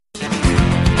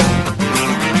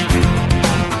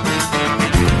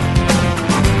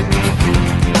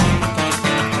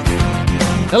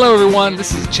Hello, everyone.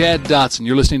 This is Chad Dotson.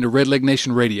 You're listening to Red Leg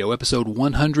Nation Radio, episode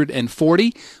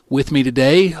 140. With me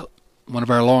today, one of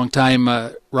our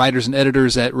longtime writers and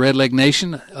editors at Red Leg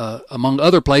Nation, among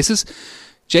other places,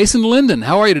 Jason Linden.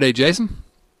 How are you today, Jason?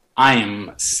 I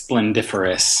am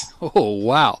splendiferous. Oh,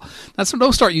 wow.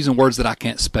 Don't start using words that I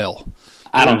can't spell.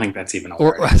 I don't think that's even a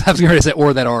word. I was going to say,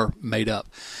 or that are made up.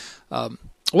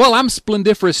 Well, I'm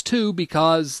splendiferous, too,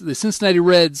 because the Cincinnati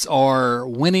Reds are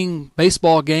winning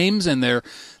baseball games, and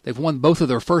they've won both of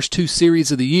their first two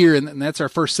series of the year, and that's our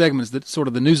first segment, is sort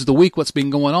of the news of the week, what's been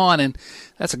going on, and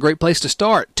that's a great place to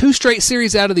start. 2 straight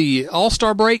series out of the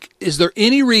All-Star break. Is there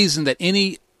any reason that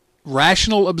any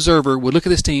rational observer would look at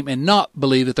this team and not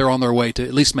believe that they're on their way to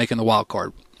at least making the wild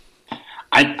card?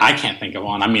 I can't think of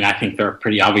one. I mean, I think they're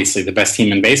pretty obviously the best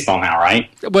team in baseball now, right?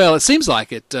 Well, it seems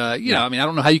like it. I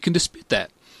don't know how you can dispute that.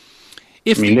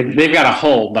 They've got a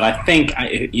hole, but I think,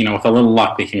 with a little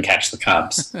luck, they can catch the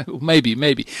Cubs.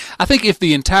 Maybe. I think if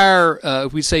the entire,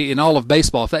 if we say in all of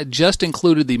baseball, if that just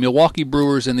included the Milwaukee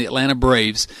Brewers and the Atlanta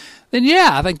Braves, then yeah,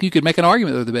 I think you could make an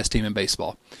argument they're the best team in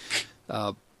baseball.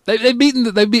 They've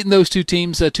beaten those two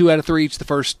teams 2 out of 3 each the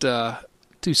first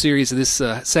 2 series of this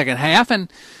second half,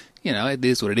 and it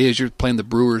is what it is. You're playing the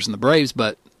Brewers and the Braves,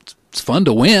 but it's fun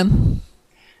to win.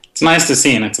 It's nice to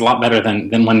see, and it's a lot better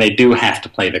than when they do have to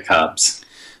play the Cubs.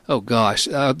 Oh gosh,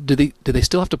 do they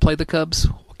still have to play the Cubs?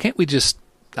 Can't we just,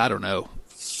 I don't know,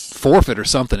 forfeit or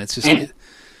something? It's just, and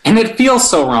it feels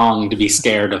so wrong to be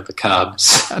scared of the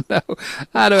Cubs. I know.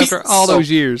 After all those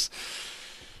years,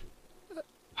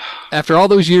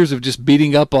 of just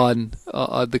beating up on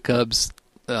the Cubs,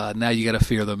 now you got to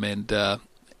fear them, and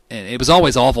it was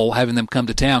always awful having them come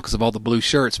to town because of all the blue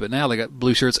shirts, but now they got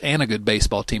blue shirts and a good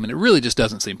baseball team, and it really just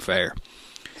doesn't seem fair.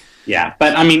 Yeah,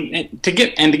 but I mean, to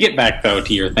get back though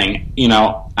to your thing,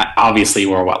 obviously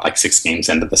we're like 6 games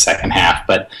into the second half,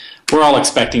 but we're all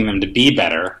expecting them to be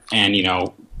better, and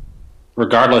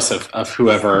regardless of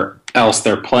whoever else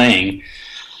they're playing,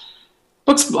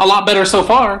 looks a lot better so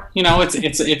far.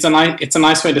 It's a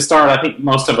nice way to start. I think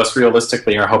most of us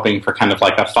realistically are hoping for kind of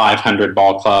like a 500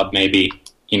 ball club, maybe.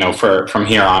 From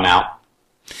here on out.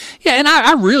 Yeah, and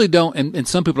I really don't, and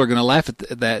some people are going to laugh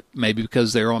at that maybe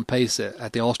because they're on pace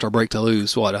at the All-Star break to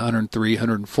lose, 103,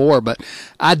 104, but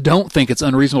I don't think it's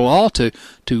unreasonable at all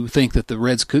to think that the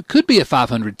Reds could be a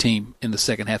 500 team in the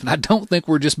second half, and I don't think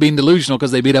we're just being delusional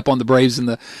because they beat up on the Braves and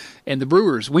the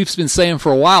Brewers. We've been saying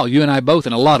for a while, you and I both,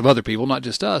 and a lot of other people, not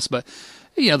just us, but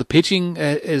the pitching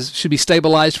should be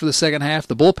stabilized for the second half.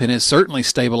 The bullpen is certainly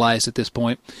stabilized at this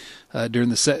point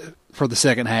for the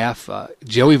second half.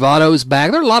 Joey Votto is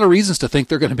back. There are a lot of reasons to think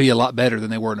they're going to be a lot better than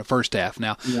they were in the first half.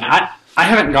 Now, I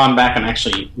haven't gone back and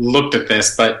actually looked at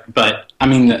this, but I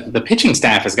mean, the pitching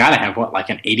staff has got to have like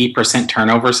an 80%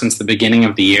 turnover since the beginning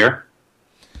of the year.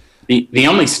 The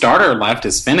only starter left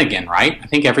is Finnegan, right? I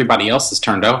think everybody else has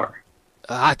turned over.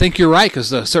 I think you're right, because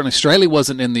certainly Straley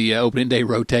wasn't in the opening day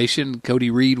rotation. Cody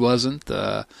Reed wasn't.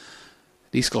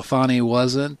 DeSclafani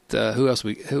wasn't. Who else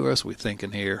are we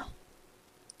thinking here?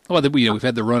 Well, we've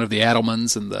had the run of the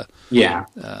Adelmans and the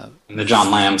and the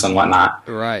John Lambs and whatnot.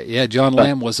 Right, yeah. John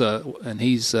Lamb was and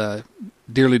he's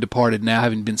dearly departed now,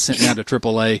 having been sent down to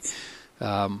AAA.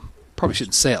 Probably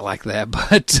shouldn't say it like that,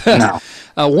 but no.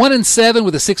 1-7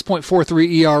 with a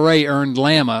 6.43 ERA earned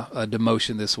Lamb a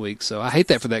demotion this week. So I hate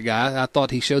that for that guy. I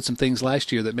thought he showed some things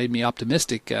last year that made me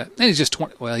optimistic. And he's just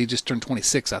he just turned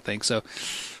 26, I think. So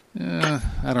I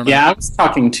don't know. Yeah, I was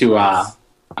talking to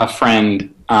a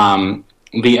friend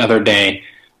the other day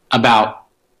about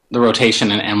the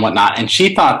rotation and whatnot, and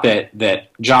she thought that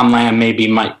John Lamb maybe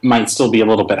might still be a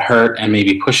little bit hurt and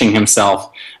maybe pushing himself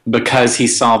because he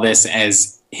saw this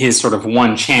as his sort of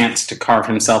one chance to carve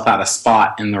himself out a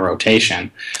spot in the rotation,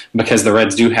 because the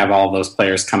Reds do have all those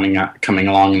players coming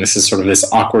along, and this is sort of this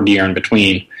awkward year in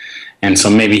between. And so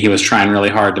maybe he was trying really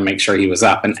hard to make sure he was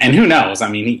up. And who knows? I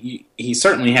mean, he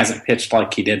certainly hasn't pitched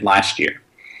like he did last year.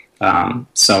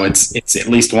 So it's at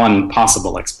least one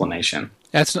possible explanation.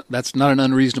 That's not an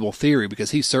unreasonable theory,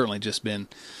 because he's certainly just been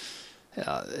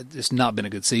it's not been a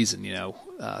good season.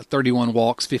 31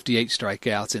 walks, 58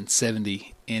 strikeouts, and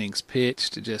 70 innings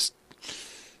pitched. It's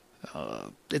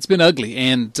been ugly.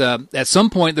 And at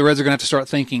some point, the Reds are going to have to start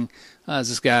thinking, is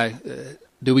this guy,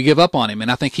 do we give up on him?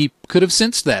 And I think he could have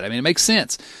sensed that. I mean, it makes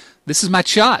sense. This is my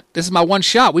shot. This is my one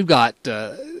shot. We've got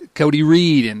Cody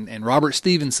Reed and Robert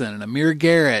Stevenson and Amir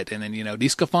Garrett, and then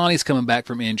DeSclafani's coming back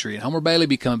from injury, and Homer Bailey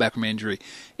be coming back from injury.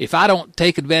 If I don't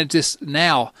take advantage of this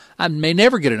now, I may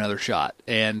never get another shot,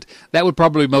 and that would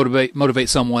probably motivate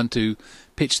someone to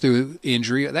pitch through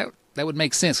injury. That would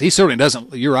make sense. He certainly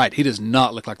doesn't. You're right. He does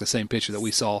not look like the same pitcher that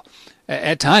we saw.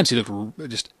 At times, he looked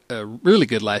just really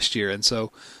good last year. And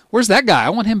so, where's that guy? I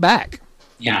want him back.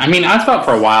 Yeah, I mean, I've thought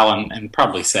for a while, and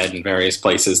probably said in various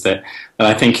places that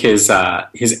I think his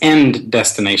end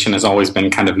destination has always been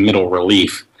kind of middle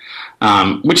relief,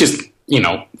 which is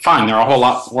fine. There are a whole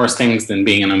lot worse things than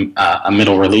being a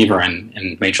middle reliever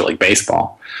in Major League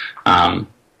Baseball,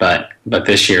 but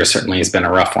this year certainly has been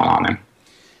a rough one on him.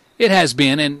 It has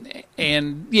been,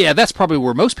 and yeah, that's probably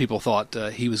where most people thought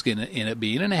he was going to end up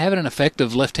being, and having an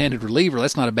effective left-handed reliever,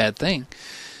 that's not a bad thing,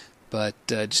 but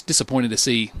just disappointed to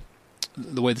see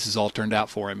the way this has all turned out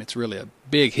for him. It's really a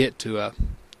big hit to a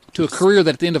career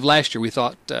that at the end of last year we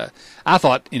thought, I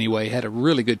thought anyway, had a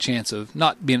really good chance of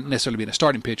not necessarily being a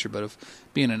starting pitcher, but of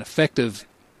being an effective,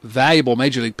 valuable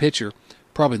major league pitcher,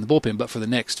 probably in the bullpen, but for the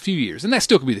next few years. And that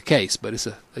still could be the case, but it's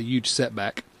a huge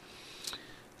setback.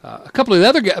 A couple of the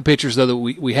other pitchers, though, that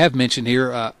we have mentioned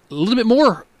here, a little bit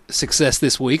more success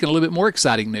this week and a little bit more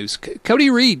exciting news. Cody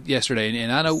Reed yesterday,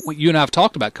 and I know you and I have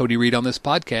talked about Cody Reed on this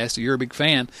podcast, so you're a big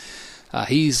fan.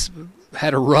 He's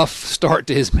had a rough start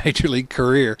to his major league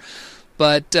career,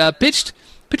 but pitched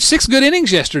 6 good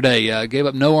innings yesterday. Gave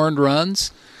up no earned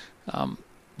runs.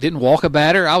 Didn't walk a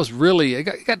batter. I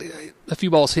got a few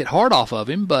balls hit hard off of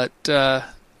him, but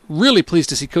really pleased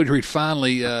to see Cody Reed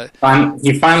finally.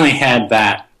 He finally had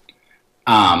that.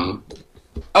 Oh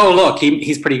look,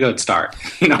 he's pretty good start.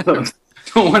 The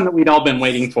one that we'd all been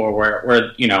waiting for,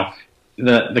 where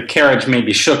the carriage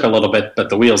maybe shook a little bit, but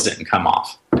the wheels didn't come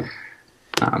off.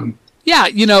 Yeah,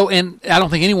 and I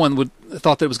don't think anyone would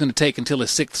thought that it was going to take until his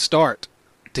 6th start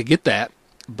to get that,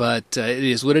 but it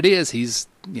is what it is. He's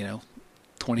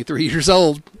 23 years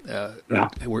old. Yeah.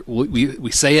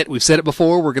 We say it. We've said it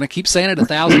before. We're going to keep saying it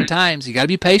 1,000 times. You got to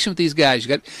be patient with these guys.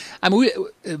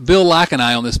 Bill Lack and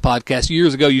I on this podcast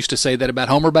years ago used to say that about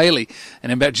Homer Bailey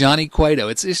and about Johnny Cueto.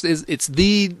 It's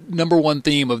the number one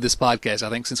theme of this podcast,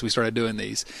 I think, since we started doing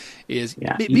these. Is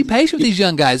be patient with these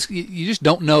young guys. You just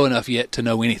don't know enough yet to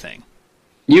know anything.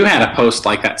 You had a post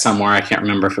like that somewhere. I can't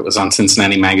remember if it was on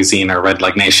Cincinnati Magazine or Red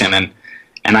Leg Nation, and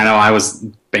I know I was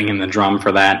banging the drum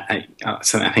for that.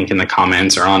 I think in the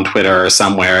comments or on Twitter or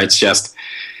somewhere. It's just,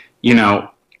 the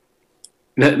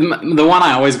one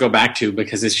I always go back to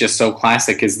because it's just so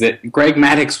classic is that Greg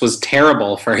Maddux was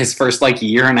terrible for his first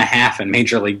year and a half in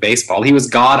Major League Baseball. He was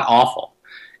god awful,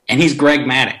 and he's Greg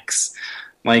Maddux.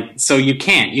 So you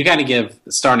got to give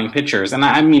starting pitchers, and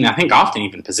I mean, I think often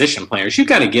even position players, you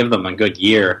got to give them a good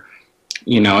year,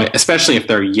 especially if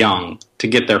they're young, to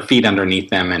get their feet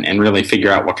underneath them and really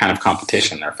figure out what kind of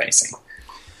competition they're facing.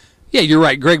 Yeah, you're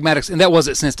right. Greg Maddux, and that was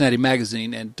at Cincinnati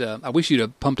Magazine, and I wish you'd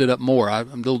have pumped it up more.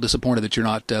 I'm a little disappointed that you're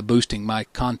not boosting my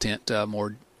content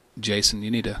more, Jason.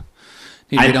 You need to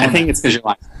get on. I think it's because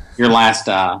your last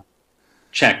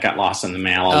check got lost in the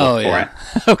mail. I'll look for it.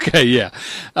 Okay, yeah.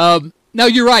 No,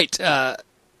 you're right.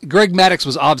 Greg Maddux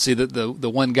was obviously the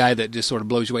one guy that just sort of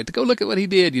blows you away. To go look at what he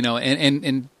did,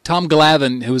 and Tom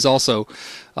Glavine, who was also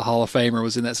a Hall of Famer,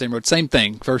 was in that same road. Same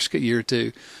thing, first year or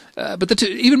two. But the two,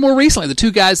 even more recently, the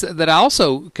two guys that I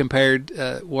also compared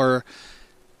were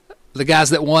the guys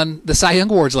that won the Cy Young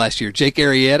Awards last year, Jake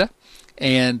Arrieta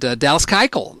and Dallas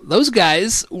Keuchel. Those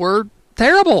guys were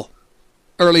terrible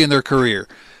early in their career.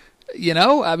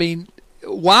 I mean,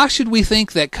 why should we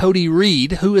think that Cody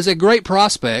Reed, who is a great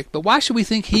prospect, but why should we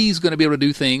think he's going to be able to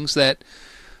do things that,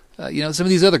 some of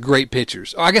these other great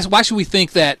pitchers? Or I guess why should we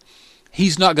think that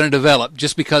he's not going to develop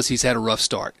just because he's had a rough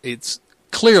start? It's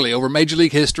clearly over Major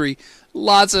League history,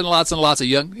 lots and lots and lots of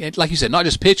young, like you said, not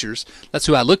just pitchers. That's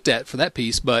who I looked at for that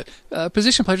piece, but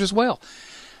position players as well.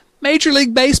 Major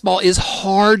League Baseball is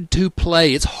hard to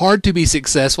play. It's hard to be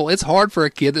successful. It's hard for a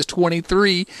kid that's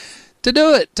 23 to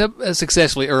do it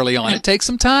successfully early on. It takes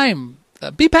some time.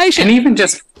 Be patient. And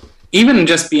even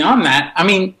just beyond that, I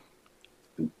mean,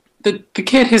 the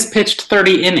kid has pitched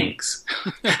 30 innings.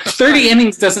 30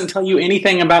 innings doesn't tell you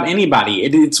anything about anybody.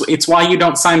 It's why you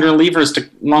don't sign relievers to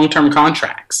long-term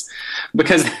contracts.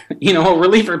 Because, a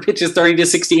reliever pitches 30 to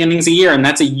 60 innings a year, and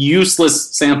that's a useless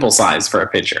sample size for a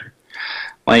pitcher.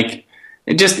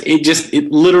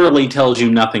 It literally tells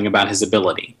you nothing about his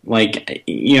ability.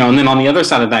 And then on the other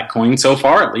side of that coin, so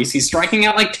far at least, he's striking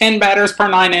out 10 batters per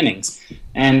 9 innings.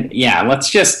 And yeah,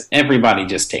 everybody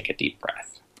just take a deep breath.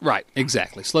 Right,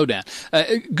 exactly. Slow down.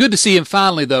 Good to see him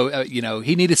finally, though.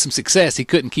 He needed some success. He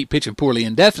couldn't keep pitching poorly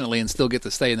indefinitely and still get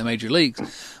to stay in the major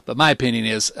leagues. But my opinion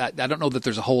is, I don't know that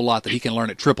there's a whole lot that he can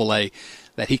learn at AAA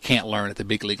that he can't learn at the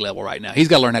big league level right now. He's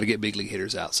got to learn how to get big league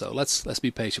hitters out. So let's be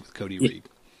patient with Cody Reed.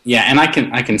 Yeah, and I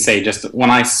can say just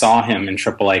when I saw him in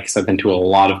AAA, because I've been to a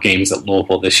lot of games at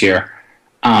Louisville this year,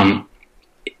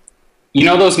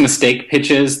 those mistake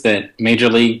pitches that major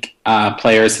league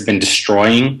players have been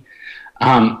destroying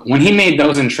When he made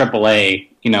those in AAA,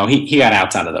 he got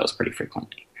outs out of those pretty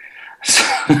frequently. So,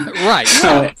 Right.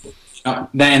 So,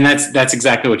 and that's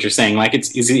exactly what you're saying. Like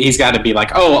he's got to be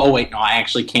like, oh wait, no, I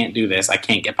actually can't do this. I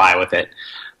can't get by with it.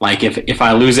 Like if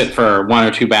I lose it for one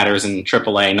or two batters in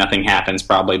AAA, nothing happens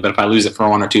probably. But if I lose it for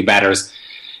one or two batters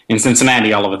in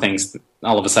Cincinnati, all of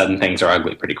a sudden things are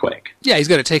ugly pretty quick. Yeah, he's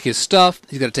got to take his stuff,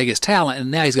 he's got to take his talent,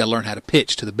 and now he's got to learn how to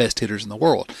pitch to the best hitters in the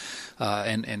world.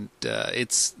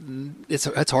 It's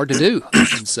hard to do.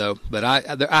 And so, but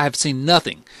I have seen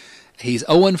nothing. He's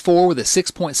 0-4 with a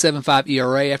 6.75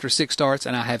 ERA after 6 starts,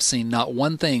 and I have seen not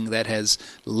one thing that has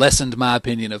lessened my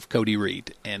opinion of Cody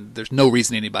Reed. And there's no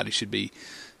reason anybody should be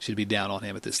down on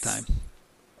him at this time.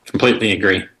 Completely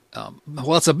agree.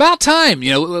 Well, it's about time.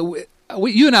 You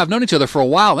and I have known each other for a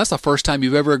while, and that's the first time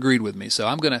you've ever agreed with me. So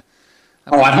I'm gonna.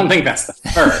 I don't think that's the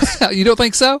first. You don't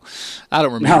think so? I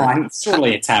don't remember. No,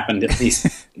 surely it's happened at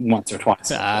least once or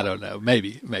twice. I don't know.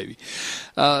 Maybe.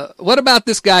 What about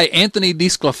this guy, Anthony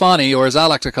DeSclafani, or as I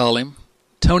like to call him,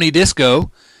 Tony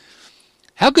Disco?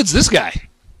 How good's this guy?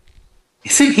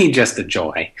 Isn't he just a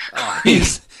joy? He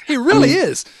really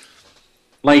is.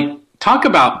 Like, talk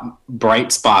about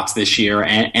bright spots this year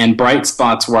and bright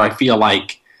spots where I feel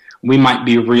like we might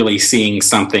be really seeing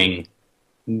something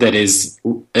that is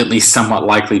at least somewhat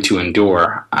likely to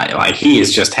endure. He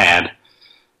has just had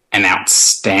an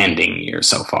outstanding year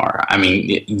so far. I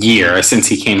mean, year since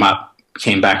he came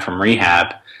back from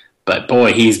rehab, but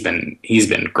boy, he's been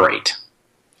great.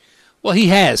 Well, he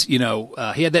has. He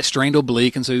had that strained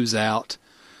oblique, and so he was out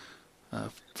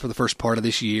for the first part of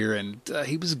this year, and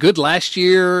he was good last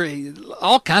year.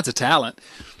 All kinds of talent.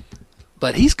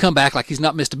 But he's come back like he's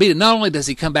not missed a beat. And not only does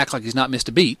he come back like he's not missed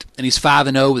a beat, and he's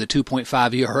 5-0 with a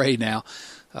 2.5 ERA now,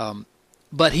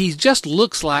 but he just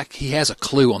looks like he has a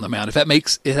clue on the mound. If that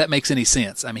makes any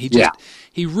sense. I mean,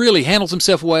 he really handles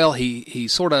himself well. He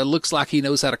sort of looks like he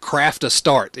knows how to craft a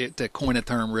start, to coin a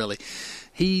term. Really,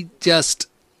 he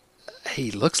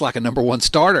looks like a number one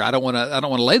starter. I don't want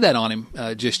to lay that on him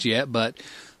just yet, but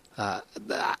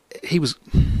he was.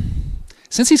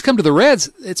 Since he's come to the Reds,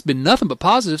 it's been nothing but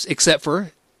positives, except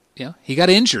for, he got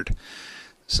injured.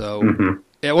 So,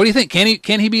 what do you think?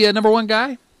 Can he be a number one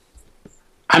guy?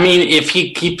 I mean, if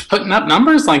he keeps putting up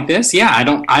numbers like this, I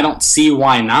don't see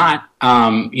why not.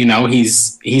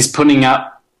 He's putting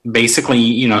up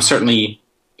basically, certainly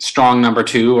strong number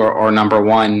two or number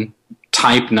one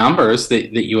type numbers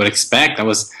that you would expect. I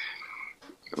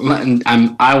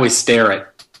always stare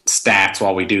at stats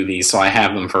while we do these, so I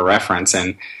have them for reference,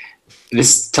 and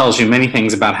this tells you many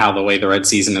things about how the way the Red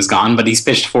season has gone, but he's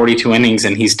pitched 42 innings,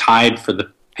 and he's tied for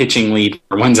the pitching lead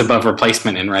for wins above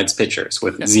replacement in Reds pitchers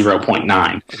with 0.9.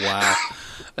 Wow.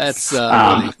 That's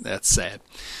that's sad.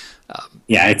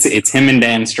 It's him and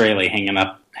Dan Straley hanging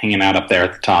out up there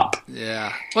at the top.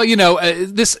 Yeah. Well,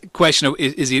 this question of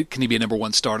can he be a number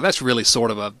one starter? That's really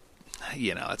sort of a,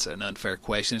 it's an unfair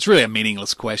question. It's really a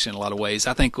meaningless question in a lot of ways.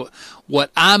 I think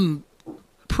what I'm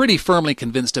pretty firmly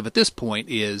convinced of at this point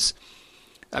is,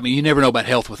 I mean, you never know about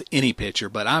health with any pitcher,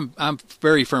 but I'm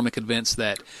very firmly convinced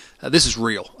that this is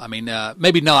real. I mean,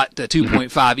 maybe not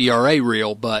 2.5 ERA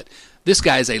real, but this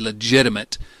guy is a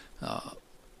legitimate,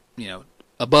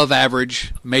 above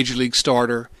average major league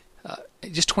starter.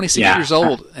 Just 26 years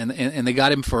old, and they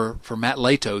got him for Matt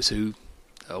Latos, who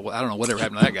I don't know whatever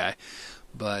happened to that guy,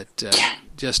 but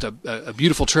just a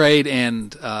beautiful trade,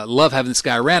 and love having this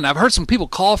guy around. I've heard some people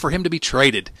call for him to be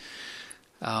traded.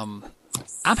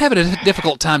 I'm having a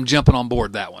difficult time jumping on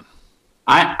board that one.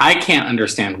 I can't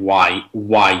understand why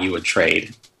you would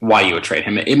trade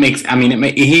him.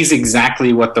 He's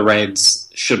exactly what the Reds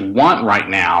should want right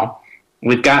now.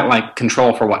 We've got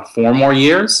control for 4 more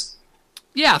years.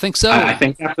 Yeah, I think so. I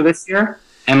think after this year,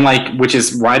 and which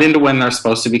is right into when they're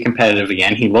supposed to be competitive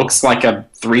again. He looks like a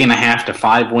 3.5 to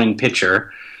 5 win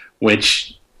pitcher,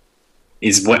 which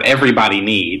is what everybody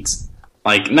needs.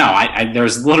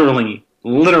 There's literally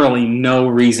no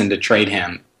reason to trade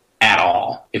him at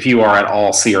all if you are at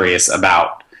all serious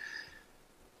about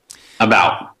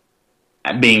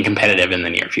being competitive in the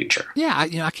near future. Yeah,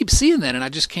 I keep seeing that, and I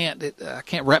just can't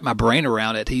wrap my brain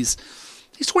around it. He's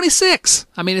 26.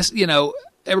 I mean, it's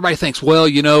everybody thinks, well,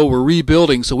 we're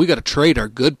rebuilding, so we got to trade our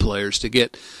good players to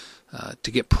get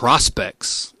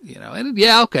prospects. And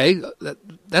okay,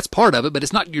 that's part of it, but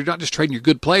it's not. You're not just trading your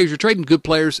good players. You're trading good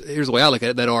players. Here's the way I look at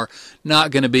it: that are not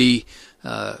going to be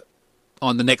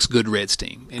on the next good Reds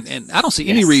team. And I don't see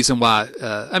any reason why.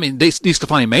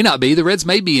 DeSclafani may not be. The Reds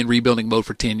may be in rebuilding mode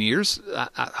for 10 years.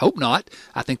 I hope not.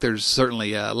 I think there's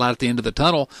certainly a light at the end of the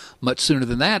tunnel much sooner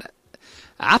than that.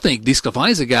 I think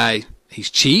DeSclafani's a guy.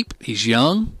 He's cheap. He's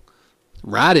young.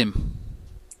 Ride him.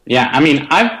 Yeah, I mean,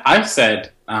 I've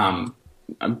said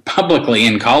publicly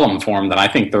in column form that I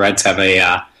think the Reds have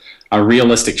a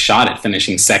realistic shot at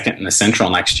finishing second in the Central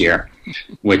next year,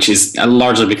 which is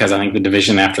largely because I think the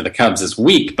division after the Cubs is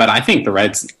weak. But I think the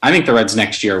Reds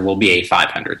next year will be a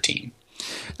 500 team.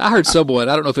 I heard someone,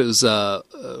 I don't know if it was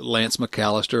Lance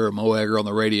McAllister or Mo Egger on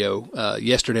the radio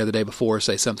yesterday or the day before,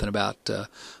 say something about, the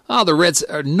Reds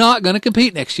are not going to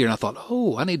compete next year. And I thought,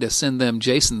 I need to send them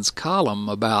Jason's column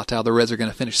about how the Reds are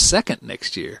going to finish second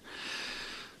next year.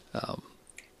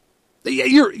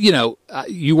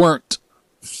 You weren't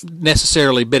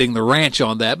necessarily betting the ranch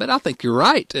on that, but I think you're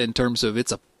right in terms of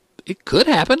it could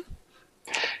happen.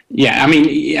 Yeah, I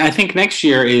mean, I think next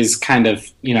year is kind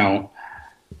of,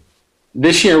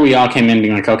 this year we all came in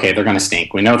being like, okay, they're going to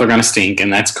stink. We know they're going to stink,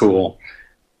 and that's cool.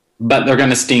 But they're going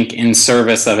to stink in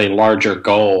service of a larger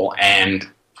goal. And,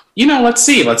 let's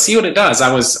see what it does.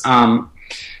 I was,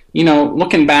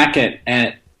 looking back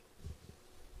at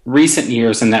recent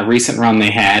years and that recent run they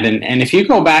had. And if you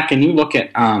go back and you look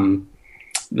at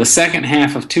the second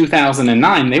half of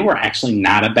 2009, they were actually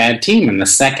not a bad team in the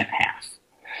second half.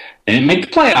 They didn't make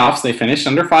the playoffs. They finished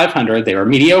under 500. They were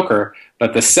mediocre.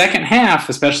 But the second half,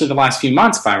 especially the last few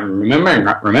months, if I'm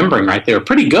remembering right, they were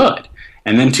pretty good.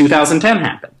 And then 2010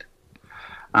 happened.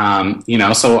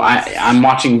 So I'm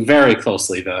watching very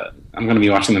closely. I'm going to be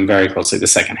watching them very closely the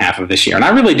second half of this year. And I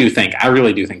really do think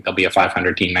they'll be a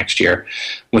 500 team next year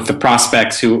with the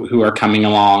prospects who are coming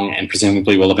along and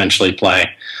presumably will eventually play.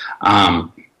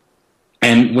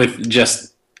 And with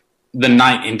just the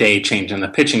night and day change in the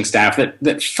pitching staff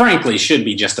that frankly should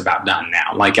be just about done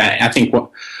now. Like I think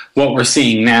what we're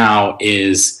seeing now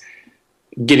is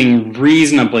getting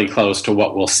reasonably close to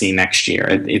what we'll see next year.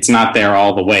 It's not there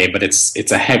all the way, but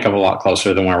it's a heck of a lot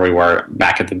closer than where we were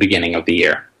back at the beginning of the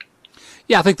year.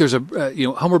 Yeah, I think there's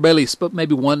Homer Bailey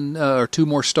maybe one or two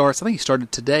more starts. I think he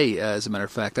started today, as a matter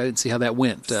of fact. I didn't see how that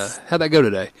went. How'd that go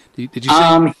today? Did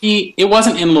you see? It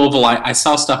wasn't in Louisville. I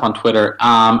saw stuff on Twitter.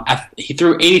 He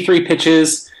threw 83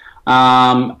 pitches.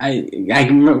 I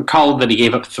recall that he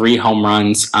gave up 3 home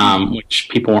runs, which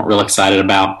people weren't real excited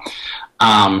about.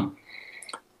 I'm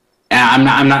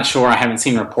not sure. I haven't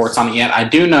seen reports on it yet. I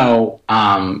do know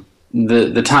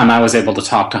the time I was able to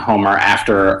talk to Homer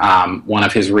after one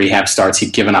of his rehab starts,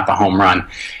 he'd given up a home run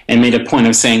and made a point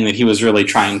of saying that he was really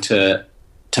trying to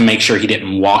make sure he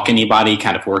didn't walk anybody,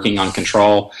 kind of working on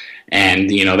control. And,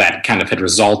 that kind of had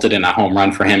resulted in a home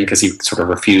run for him because he sort of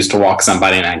refused to walk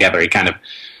somebody. And I gather he kind of,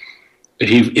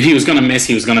 if he was going to miss,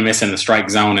 he was going to miss in the strike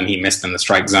zone, and he missed in the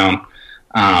strike zone.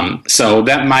 So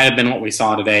that might have been what we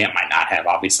saw today. It might not have,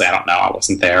 obviously. I don't know. I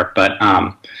wasn't there. But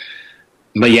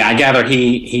yeah, I gather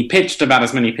he pitched about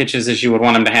as many pitches as you would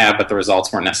want him to have, but the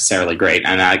results weren't necessarily great.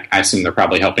 And I assume they're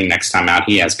probably hoping next time out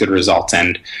he has good results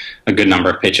and a good number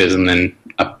of pitches, and then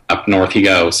up north he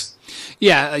goes.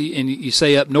 Yeah, and you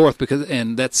say up north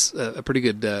and that's a pretty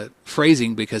good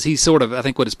phrasing, because he's sort of, I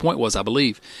think what his point was, I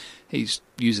believe, he's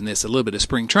using this a little bit of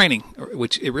spring training,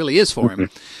 which it really is for him.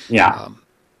 Yeah.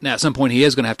 Now, at some point, he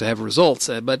is going to have results,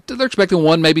 but they're expecting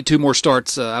 1, maybe 2 more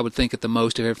starts, I would think, at the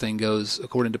most, if everything goes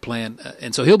according to plan.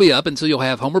 And so he'll be up, and so you'll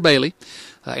have Homer Bailey,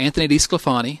 Anthony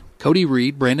DeSclafani, Cody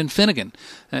Reed, Brandon Finnegan,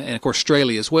 and, of course,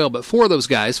 Straley as well. But 4 of those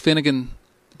guys, Finnegan,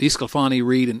 DeSclafani,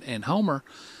 Reed, and Homer,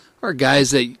 are guys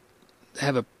that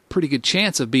have a pretty good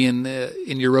chance of being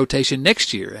in your rotation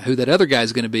next year. Who that other guy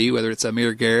is going to be, whether it's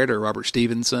Amir Garrett or Robert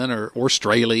Stevenson or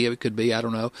Straley, it could be, I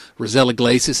don't know. Rosell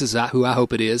Iglesias is who I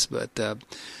hope it is, but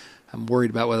I'm worried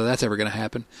about whether that's ever going to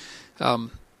happen.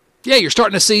 You're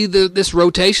starting to see this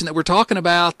rotation that we're talking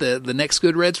about, the next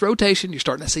good Reds rotation. You're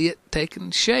starting to see it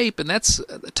taking shape, and that's,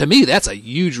 to me, that's a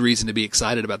huge reason to be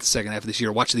excited about the second half of this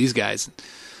year. Watch these guys.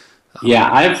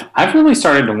 Yeah, I've really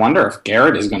started to wonder if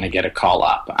Garrett is going to get a call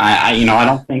up. I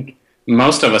don't think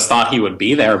most of us thought he would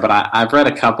be there, but I've read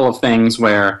a couple of things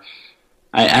where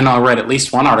I know I read at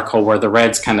least one article where the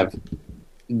Reds kind of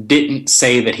didn't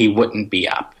say that he wouldn't be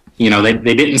up.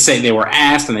 They didn't say, they were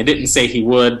asked, and they didn't say he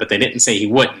would, but they didn't say he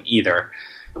wouldn't either.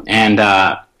 And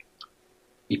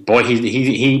boy,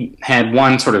 he had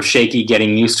one sort of shaky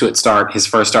getting used to it start, his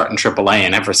first start in AAA,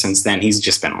 and ever since then he's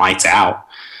just been lights out.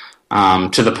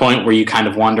 To the point where you kind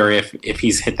of wonder if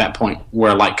he's hit that point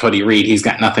where, like Cody Reed, he's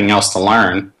got nothing else to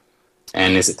learn,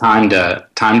 and is it time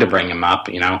to bring him up?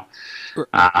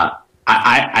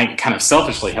 I kind of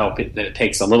selfishly hope that it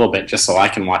takes a little bit just so I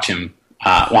can watch him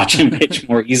pitch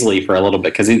more easily for a little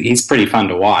bit, because he's pretty fun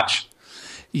to watch.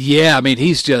 Yeah, I mean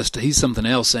he's something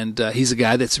else, and he's a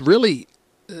guy that's really,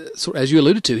 as you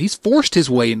alluded to, he's forced his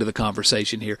way into the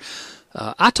conversation here.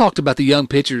 I talked about the young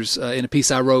pitchers in a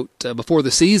piece I wrote before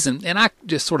the season, and I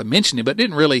just sort of mentioned it, but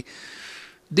didn't really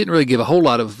didn't really give a whole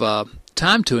lot of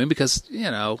time to him because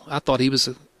I thought he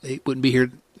wouldn't be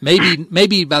here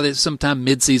maybe by sometime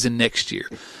midseason next year.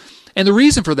 And the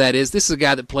reason for that is this is a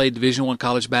guy that played Division I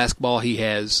college basketball. He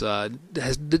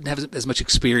didn't have as much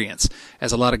experience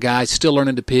as a lot of guys, still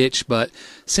learning to pitch. But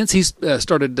since he's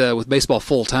started with baseball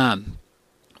full time,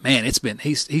 man,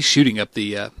 he's shooting up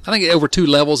the I think over 2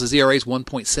 levels. His ERA is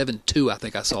 1.72. I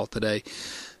think I saw it today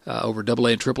over AA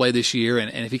and AAA this year.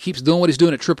 And if he keeps doing what he's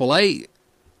doing at AAA,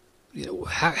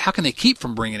 how can they keep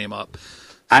from bringing him up?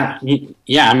 I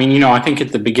think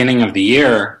at the beginning of the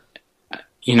year,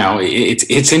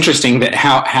 it's interesting that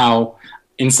how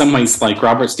in some ways like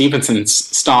Robert Stephenson's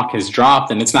stock has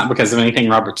dropped, and it's not because of anything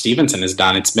Robert Stephenson has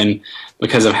done. It's been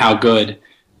because of how good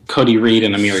Cody Reed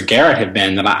and Amir Garrett have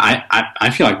been. That I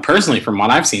feel like personally, from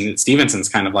what I've seen, that Stephenson's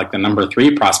kind of like the number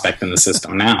 3 prospect in the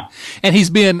system now. And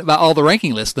he's been by all the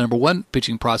ranking lists the number 1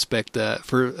 pitching prospect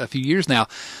for a few years now,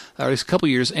 or at least a couple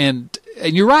years. And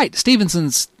you're right,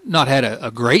 Stephenson's not had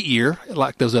a great year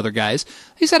like those other guys.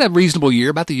 He's had a reasonable year,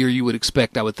 about the year you would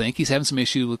expect, I would think. He's having some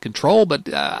issue with control, but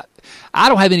I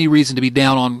don't have any reason to be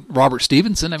down on Robert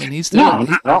Stephenson. I mean, he's still not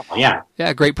at all. Yeah,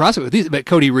 great prospect. But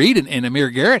Cody Reed and Amir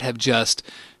Garrett have just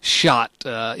shot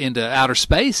into outer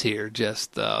space here.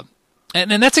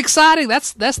 And that's exciting.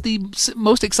 That's the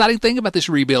most exciting thing about this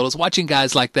rebuild is watching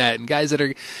guys like that and guys that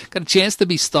are got a chance to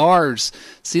be stars.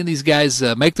 Seeing these guys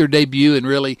make their debut and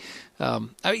really.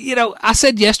 I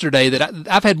said yesterday that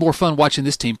I've had more fun watching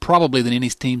this team probably than any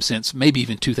team since maybe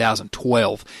even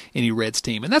 2012, any Reds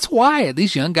team. And that's why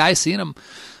these young guys, seeing them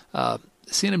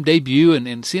debut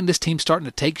and seeing this team starting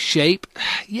to take shape,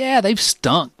 yeah, they've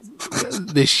stunk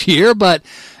this year, but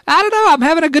I don't know. I'm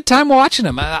having a good time watching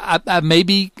them. I may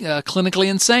be clinically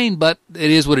insane, but it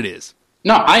is what it is.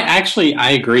 No,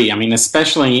 I agree. I mean,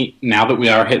 especially now that we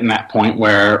are hitting that point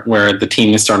where the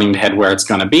team is starting to head where it's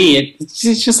going to be.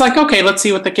 It's just like, okay, let's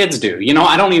see what the kids do.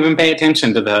 I don't even pay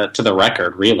attention to the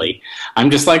record really. I'm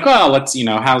just like, well, let's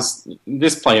how's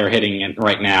this player hitting it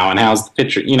right now, and how's the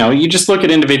pitcher. You just look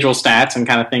at individual stats and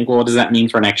kind of think, well, what does that mean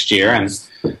for next year,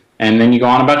 and then you go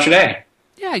on about your day.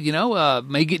 Yeah,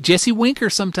 may get Jesse Winker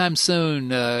sometime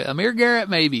soon. Amir Garrett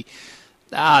maybe.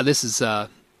 This is.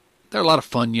 There are a lot of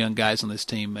fun young guys on this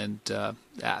team, and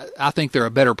I think they're a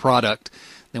better product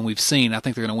than we've seen. I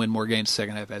think they're going to win more games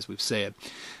second half, as we've said.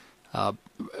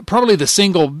 Probably the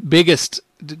single biggest,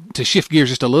 to shift gears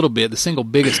just a little bit, the single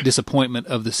biggest disappointment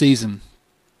of the season,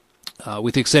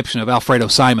 with the exception of Alfredo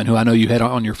Simon, who I know you had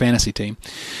on your fantasy team.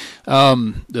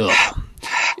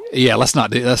 Yeah, let's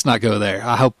not go there.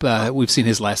 I hope we've seen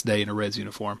his last day in a Reds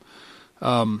uniform.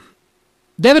 Devin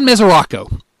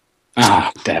Mesoraco.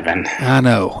 Devin. I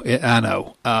know.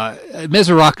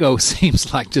 Mesoraco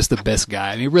seems like just the best guy.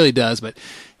 I mean, he really does, but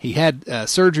he had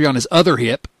surgery on his other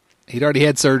hip. He'd already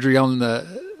had surgery on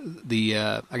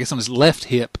the I guess on his left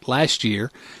hip last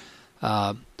year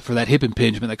for that hip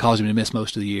impingement that caused him to miss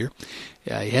most of the year.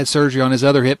 He had surgery on his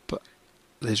other hip,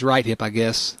 his right hip, I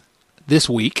guess, this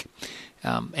week.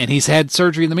 And he's had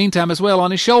surgery in the meantime as well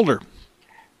on his shoulder.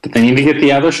 But they need to get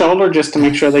the other shoulder just to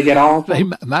make sure they get all of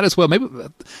them. They might as well. Maybe they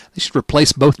should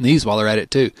replace both knees while they're at it,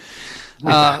 too.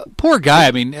 Poor guy.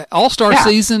 I mean, All-Star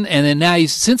season, and then now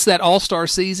since that All-Star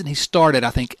season, he started, I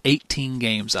think, 18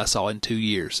 games I saw in 2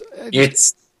 years.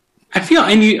 I feel,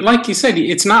 and like you said,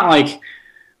 it's not like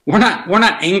we're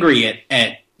not angry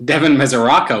at Devin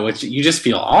Mesoraco. You just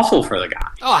feel awful for the guy.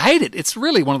 Oh, I hate it. It's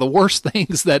really one of the worst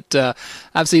things that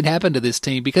I've seen happen to this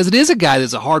team because it is a guy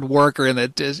that's a hard worker and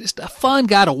that is just a fun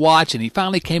guy to watch. And he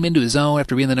finally came into his own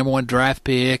after being the number 1 draft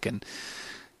pick. And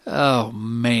oh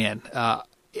man,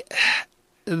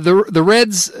 the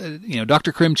Reds,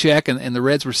 Dr. Krimchek and the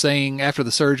Reds were saying after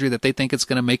the surgery that they think it's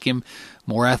going to make him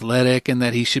more athletic and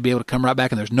that he should be able to come right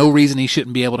back. And there's no reason he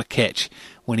shouldn't be able to catch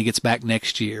when he gets back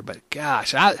next year. But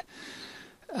gosh,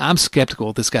 I'm skeptical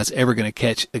if this guy's ever going to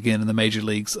catch again in the major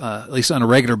leagues, at least on a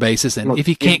regular basis. And if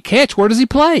he can't catch, where does he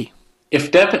play?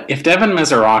 If Devin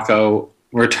Mesoraco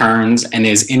returns and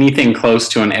is anything close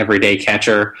to an everyday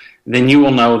catcher, then you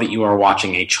will know that you are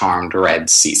watching a charmed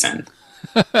Reds season.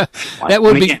 That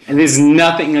would be. And there's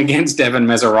nothing against Devin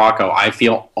Mesoraco. I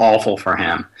feel awful for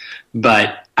him,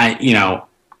 but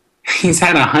he's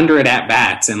had 100 at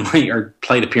bats or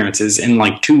plate appearances in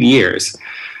like 2 years.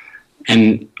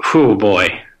 And, oh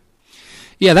boy.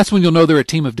 Yeah, that's when you'll know they're a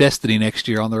team of destiny next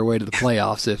year on their way to the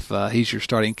playoffs if he's your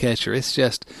starting catcher. It's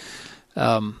just,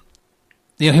 he'll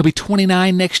be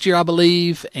 29 next year, I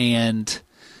believe. And,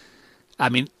 I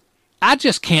mean, I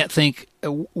just can't think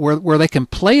where they can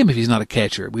play him if he's not a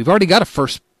catcher. We've already got we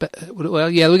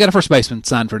got a first baseman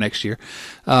signed for next year.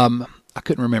 I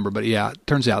couldn't remember, but yeah, it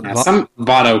turns out. Yeah, some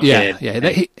Votto kid.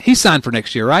 Yeah. He signed for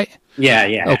next year, right?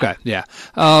 Yeah. Okay, yeah.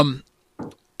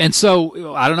 And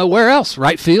so I don't know where else.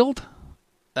 Right field.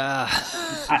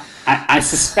 I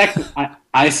suspect.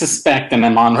 I suspect, and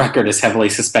I'm on record as heavily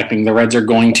suspecting, the Reds are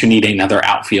going to need another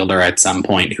outfielder at some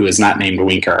point who is not named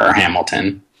Winker or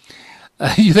Hamilton.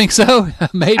 You think so?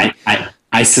 Maybe.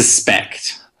 I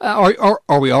suspect.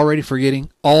 Are we already forgetting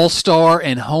All-Star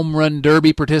and Home Run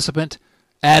Derby participant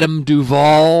Adam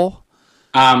Duvall?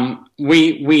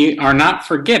 We are not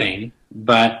forgetting,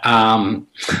 but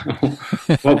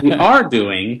what we are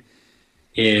doing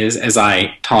is, as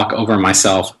I talk over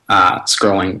myself,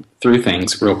 scrolling through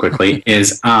things real quickly,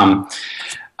 is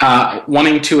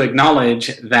wanting to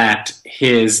acknowledge that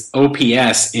his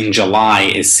OPS in July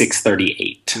is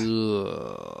 638.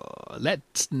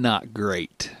 That's not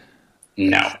great.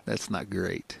 No. That's not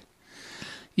great.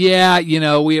 Yeah,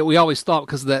 we always thought,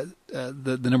 because that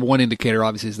the number one indicator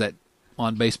obviously is that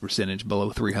on-base percentage below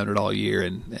 300 all year,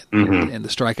 and the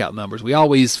strikeout numbers. We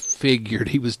always figured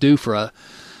he was due for a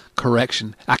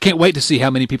correction. I can't wait to see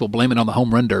how many people blame it on the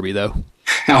home run derby, though.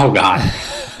 Oh God!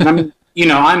 I mean,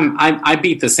 I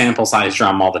beat the sample size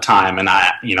drum all the time, and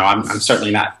I'm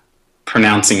certainly not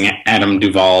pronouncing Adam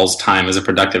Duvall's time as a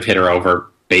productive hitter over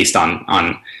based on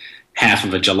half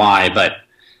of a July, but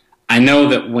I know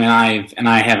that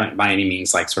I haven't by any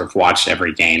means like sort of watched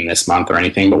every game this month or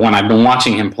anything, but when I've been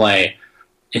watching him play,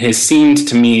 it has seemed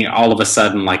to me all of a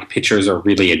sudden like pitchers are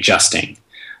really adjusting.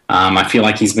 I feel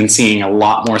like he's been seeing a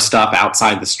lot more stuff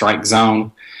outside the strike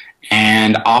zone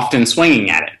and often swinging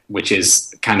at it, which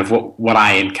is kind of what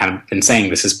I had kind of been saying.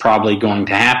 This is probably going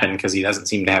to happen because he doesn't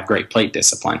seem to have great plate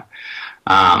discipline.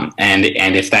 And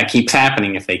if that keeps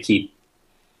happening, if they keep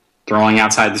throwing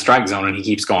outside the strike zone and he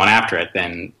keeps going after it,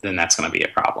 then that's going to be a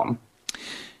problem.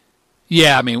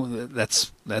 Yeah, I mean,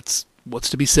 that's what's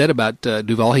to be said about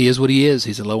Duvall. He is what he is.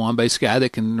 He's a low on-base guy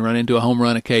that can run into a home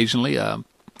run occasionally.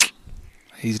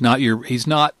 He's not.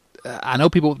 I know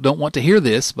people don't want to hear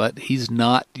this, but he's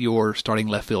not your starting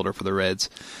left fielder for the Reds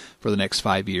for the next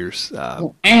 5 years.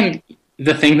 And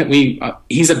the thing that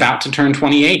he's about to turn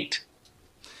 28.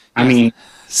 I mean,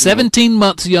 17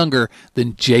 months younger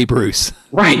than Jay Bruce.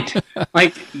 Right.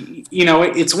 Like,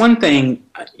 it's one thing.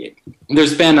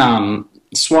 There's been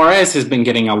Suarez has been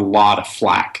getting a lot of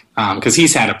flack because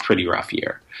he's had a pretty rough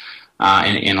year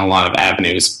in a lot of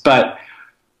avenues, but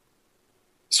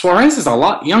Suarez is a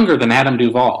lot younger than Adam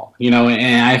Duvall,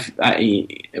 and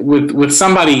with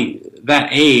somebody that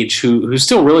age who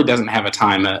still really doesn't have a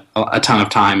ton of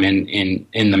time in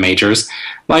the majors.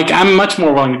 Like, I'm much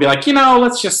more willing to be like,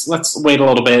 let's wait a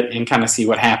little bit and kind of see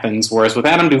what happens. Whereas with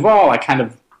Adam Duvall, you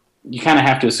kind of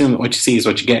have to assume that what you see is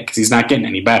what you get because he's not getting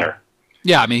any better.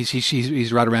 Yeah, I mean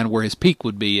he's right around where his peak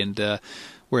would be, and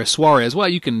whereas Suarez, well,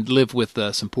 you can live with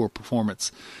some poor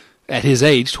performance at his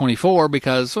age, 24,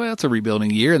 because, well, it's a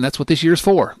rebuilding year, and that's what this year's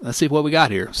for. Let's see what we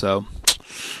got here. So,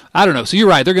 I don't know. So you're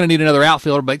right. They're going to need another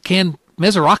outfielder, but can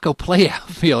Mesoraco play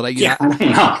outfield? Yeah, I don't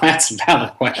know. That's a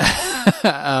valid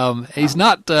question.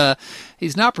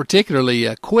 He's not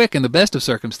particularly quick in the best of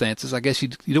circumstances. I guess you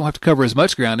don't have to cover as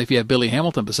much ground if you have Billy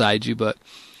Hamilton beside you, but...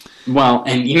 Well,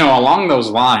 and, along those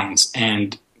lines,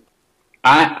 and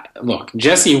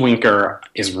Jesse Winker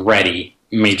is ready.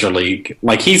 Major league.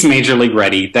 Like, he's major league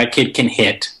ready. That kid can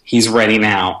hit. He's ready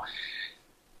now.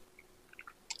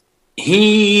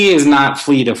 He is not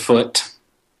fleet of foot,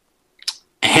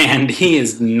 and he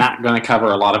is not going to cover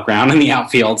a lot of ground in the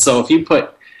outfield. So if you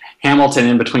put Hamilton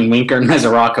in between Winker and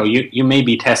Mesoraco, you may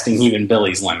be testing even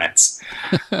Billy's limits.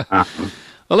 Well,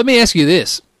 let me ask you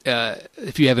this,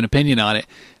 if you have an opinion on it.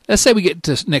 Let's say we get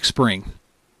to next spring,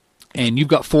 and you've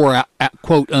got four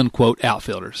quote-unquote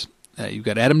outfielders. You've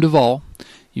got Adam Duvall,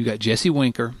 you've got Jesse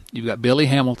Winker, you've got Billy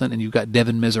Hamilton, and you've got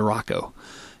Devin Mesoraco.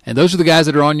 And those are the guys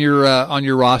that are on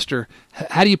your roster.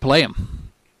 How do you play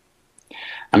them?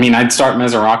 I mean, I'd start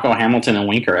Mesoraco, Hamilton, and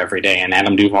Winker every day, and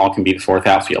Adam Duvall can be the fourth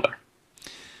outfielder.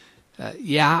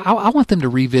 I want them to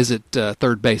revisit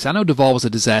third base. I know Duvall was a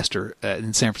disaster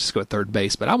in San Francisco at third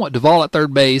base, but I want Duvall at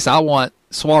third base. I want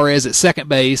Suarez at second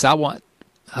base. I want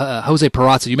Jose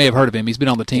Peraza. You may have heard of him. He's been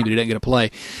on the team, but he didn't get a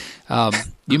play.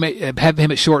 You may have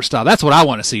him at shortstop. That's what I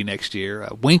want to see next year.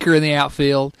 Winker in the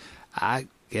outfield. I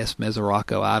guess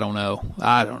Mesoraco. I don't know.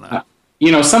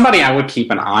 Somebody I would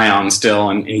keep an eye on still,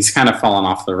 and he's kind of fallen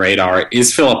off the radar,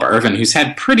 is Phillip Ervin, who's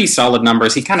had pretty solid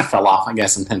numbers. He kind of fell off, I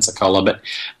guess, in Pensacola,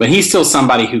 but he's still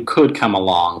somebody who could come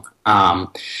along.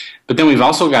 But then we've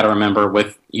also got to remember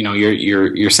with,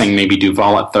 you're saying maybe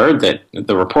Duvall at third, that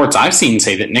the reports I've seen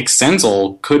say that Nick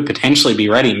Senzel could potentially be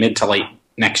ready mid to late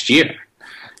next year.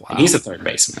 And he's a third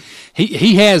baseman.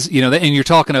 He has, and you're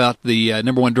talking about the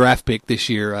number 1 draft pick this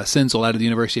year, Senzel out of the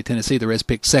University of Tennessee. The Reds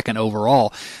picked 2nd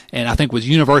overall, and I think was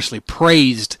universally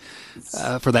praised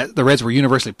for that. The Reds were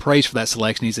universally praised for that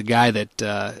selection. He's a guy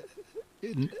that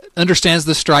understands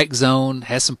the strike zone,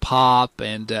 has some pop,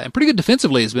 and pretty good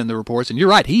defensively has been the reports. And you're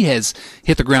right, he has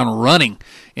hit the ground running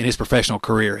in his professional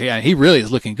career. He really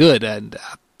is looking good. And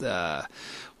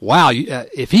wow,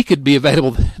 if he could be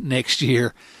available next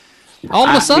year. All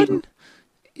of a sudden,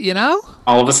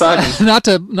 all of a sudden, not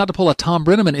to pull a Tom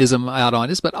Brenneman-ism out on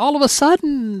us, but all of a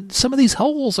sudden, some of these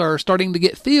holes are starting to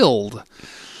get filled.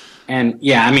 And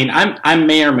yeah, I mean, I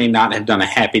may or may not have done a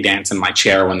happy dance in my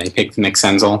chair when they picked Nick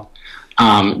Senzel,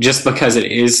 just because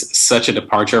it is such a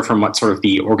departure from what sort of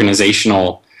the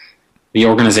organizational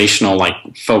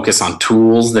like focus on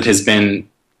tools that has been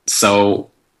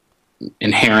so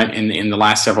inherent in the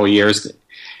last several years.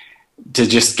 To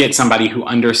just get somebody who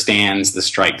understands the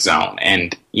strike zone.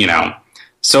 And,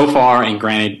 so far, and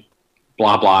granted,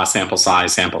 blah, blah, sample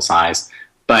size,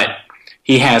 but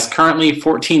he has currently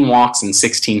 14 walks and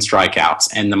 16 strikeouts.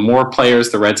 And the more players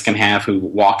the Reds can have who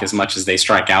walk as much as they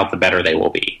strike out, the better they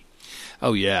will be.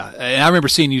 Oh, yeah. And I remember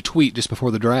seeing you tweet just before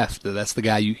the draft that that's the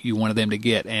guy you wanted them to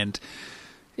get. And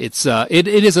it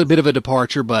is a bit of a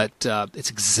departure, but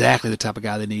it's exactly the type of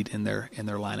guy they need in their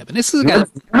lineup. And this is a guy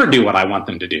never do what I want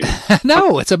them to do.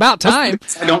 No, it's about time.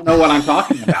 I don't know what I'm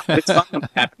talking about. It's fun when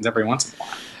it happens every once in a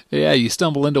while. Yeah, you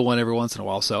stumble into one every once in a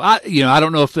while. So I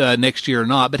don't know if next year or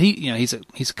not, but he's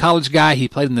a college guy. He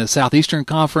played in the Southeastern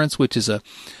Conference, which is a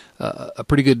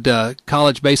pretty good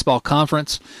college baseball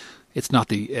conference. It's not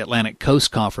the Atlantic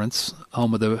Coast Conference,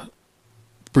 home of the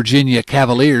Virginia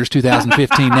Cavaliers,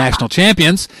 2015 national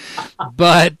champions,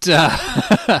 but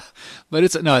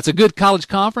it's a good college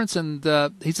conference, and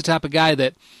he's the type of guy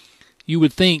that you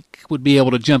would think would be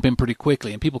able to jump in pretty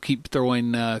quickly. And people keep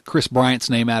throwing Chris Bryant's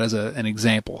name out as an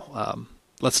example.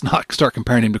 Let's not start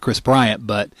comparing him to Chris Bryant,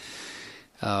 but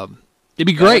it'd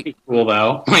be great. That'd be cool,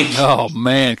 though. Oh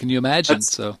man, can you imagine?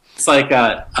 It's like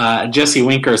Jesse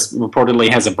Winkers reportedly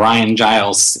has a Brian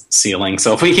Giles ceiling.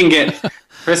 So if we can get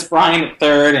Chris Bryant at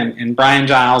third and Brian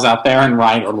Giles out there and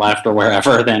right or left or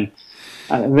wherever, then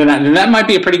that might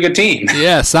be a pretty good team.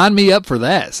 Yeah, sign me up for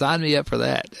that.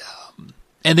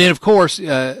 And then, of course,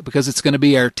 because it's going to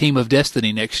be our team of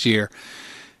destiny next year,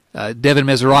 Devin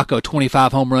Mesoraco,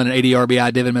 25 home run and 80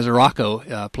 RBI. Devin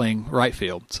Mesoraco playing right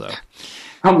field. So,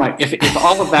 oh my! If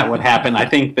all of that would happen, I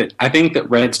think that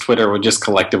Reds Twitter would just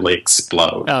collectively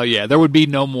explode. Oh yeah, there would be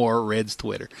no more Reds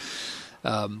Twitter.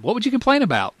 What would you complain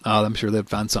about? Oh, I'm sure they'd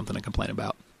find something to complain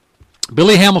about.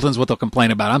 Billy Hamilton's what they'll complain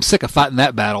about. I'm sick of fighting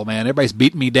that battle, man. Everybody's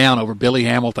beating me down over Billy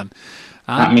Hamilton.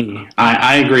 Not me.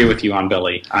 I agree with you on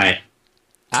Billy.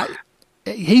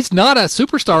 He's not a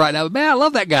superstar right now, but man, I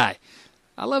love that guy.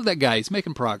 He's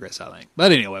making progress, I think.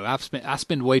 But anyway, I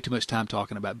spend way too much time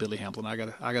talking about Billy Hamilton.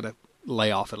 I gotta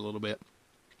lay off it a little bit.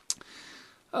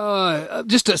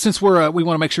 Since we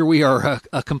want to make sure we are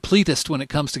a completist when it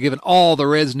comes to giving all the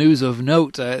Reds news of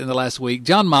note in the last week,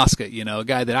 John Moscott, a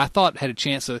guy that I thought had a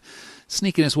chance of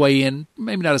sneaking his way in,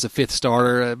 maybe not as a fifth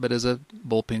starter, but as a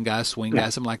bullpen guy, swing guy,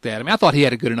 something like that. I mean, I thought he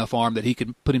had a good enough arm that he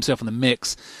could put himself in the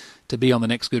mix to be on the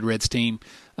next good Reds team.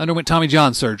 Underwent Tommy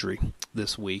John surgery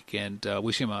this week, and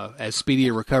wish him as speedy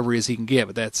a recovery as he can get.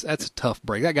 But that's a tough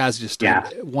break. That guy's just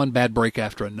one bad break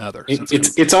after another.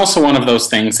 It's also one of those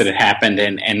things that had happened,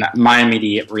 and my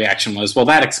immediate reaction was, well,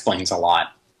 that explains a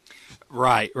lot.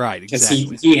 Right,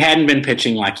 exactly. He hadn't been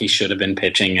pitching like he should have been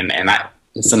pitching, and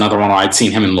it's another one where I'd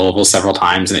seen him in Louisville several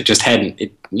times, and it just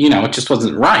it just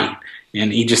wasn't right,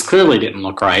 and he just clearly didn't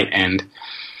look right, and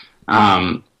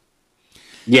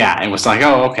it was like,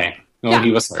 oh, okay. No,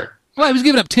 he was hurt. Well, he was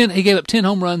giving up 10. He gave up 10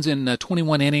 home runs in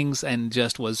 21 innings, and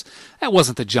that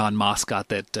wasn't the John Moscott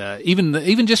that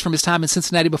even just from his time in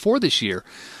Cincinnati before this year,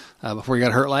 before he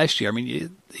got hurt last year. I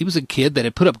mean, he was a kid that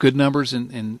had put up good numbers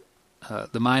in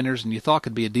the minors, and you thought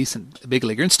could be a decent big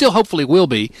leaguer, and still hopefully will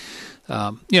be.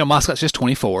 Moscott's just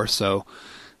 24, so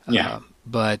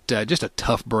but just a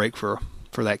tough break for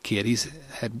that kid.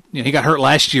 He got hurt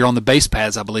last year on the base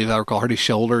paths, I believe I recall, hurt his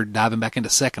shoulder, diving back into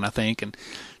second, I think, and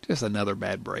just another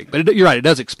bad break. But you're right, it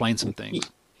does explain some things.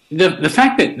 The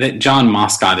fact that John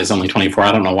Moscott is only 24,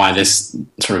 I don't know why this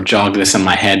sort of jogged this in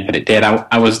my head, but it did.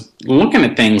 I was looking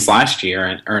at things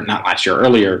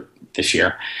earlier this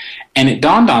year, and it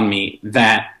dawned on me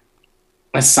that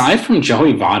aside from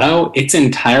Joey Votto, it's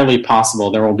entirely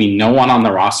possible there will be no one on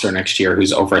the roster next year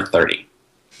who's over 30.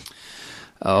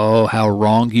 Oh, how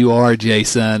wrong you are,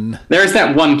 Jason. There's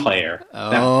that one player.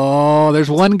 There's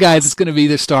one guy that's going to be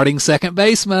the starting second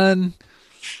baseman.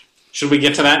 Should we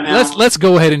get to that now? Let's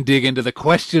go ahead and dig into the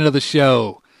question of the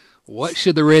show. What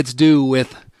should the Reds do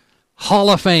with Hall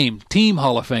of Fame, Team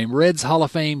Hall of Fame, Reds Hall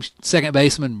of Fame second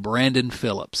baseman Brandon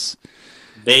Phillips?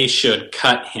 They should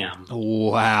cut him.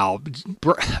 Wow.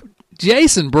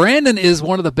 Jason, Brandon is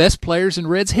one of the best players in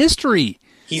Reds history.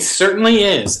 He certainly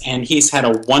is, and he's had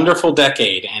a wonderful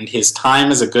decade, and his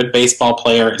time as a good baseball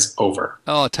player is over.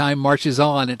 Oh, time marches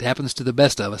on. It happens to the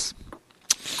best of us.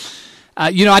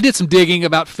 I did some digging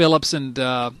about Phillips, and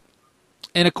of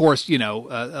course, a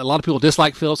lot of people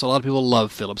dislike Phillips. A lot of people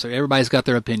love Phillips. Everybody's got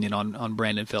their opinion on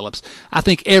Brandon Phillips. I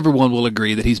think everyone will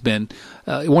agree that he's been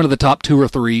one of the top 2 or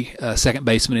 3 second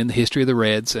basemen in the history of the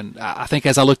Reds. And I think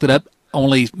as I looked it up,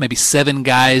 only maybe 7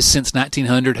 guys since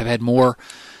 1900 have had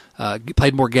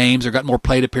played more games or got more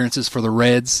plate appearances for the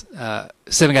Reds.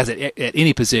 7 guys at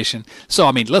any position. So,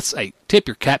 I mean, let's tip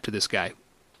your cap to this guy.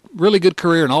 Really good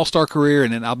career, an all-star career,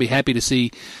 and then I'll be happy to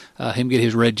see him get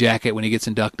his red jacket when he gets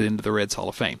inducted into the Reds Hall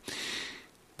of Fame.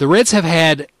 The Reds have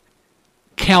had,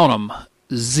 count them,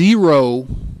 0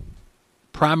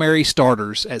 primary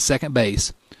starters at second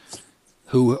base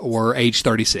who were age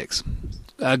 36.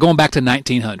 Going back to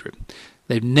 1900.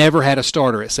 They've never had a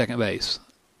starter at second base.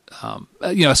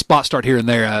 A spot start here and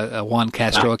there, Juan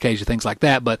Castro occasion, things like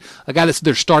that. But a guy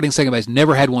they're starting second base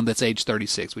never had one that's age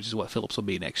 36, which is what Phillips will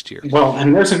be next year. Well,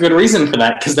 and there's a good reason for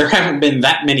that, because there haven't been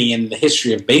that many in the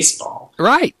history of baseball.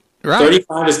 Right.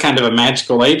 35 is kind of a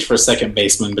magical age for a second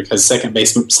baseman, because second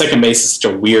base is such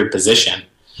a weird position.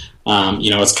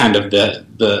 It's kind of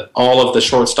the all of the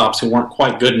shortstops who weren't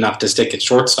quite good enough to stick at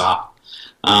shortstop,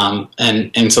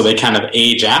 and so they kind of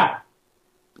age out.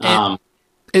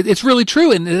 It's really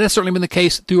true, and that's certainly been the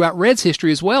case throughout Reds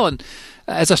history as well. And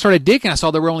as I started digging, I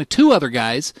saw there were only 2 other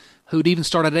guys who'd even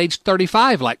started at age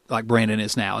 35 like Brandon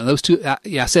is now. And those 2,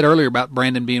 I said earlier about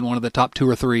Brandon being one of the top 2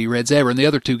 or 3 Reds ever, and the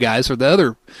other 2 guys are the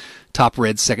other top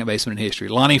Reds second baseman in history.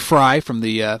 Lonnie Fry from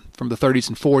the 30s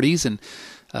and 40s, and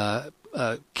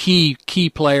key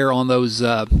player on those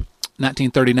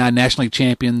 1939 National League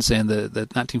champions and the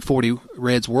 1940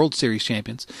 Reds World Series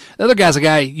champions. The other guy's a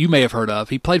guy you may have heard of.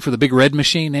 He played for the Big Red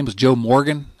Machine. Name was Joe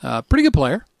Morgan. Pretty good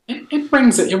player. It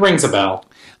rings a bell.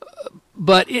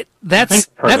 But that's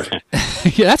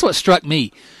what struck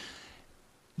me.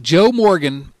 Joe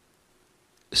Morgan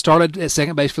started at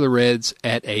second base for the Reds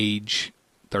at age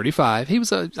 35. He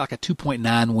was like a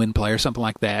 2.9 win player, something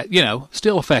like that.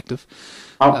 Still effective.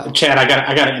 Chad, I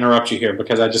got to interrupt you here,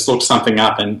 because I just looked something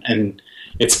up, and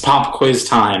it's pop quiz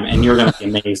time, and you're going to be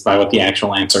amazed by what the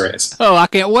actual answer is. Oh, I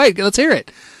can't wait. Let's hear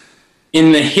it.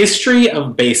 In the history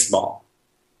of baseball,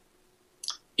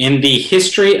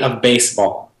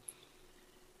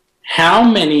 how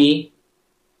many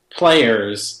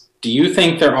players do you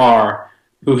think there are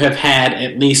who have had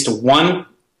at least one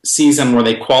season where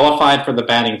they qualified for the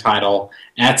batting title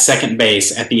at second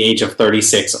base at the age of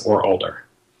 36 or older?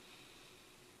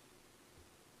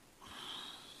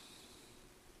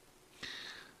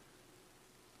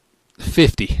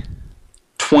 50.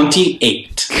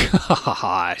 28.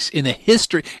 Gosh, in the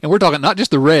history, and we're talking not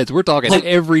just the Reds, we're talking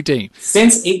every team.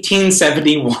 Since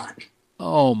 1871.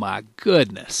 Oh, my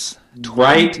goodness.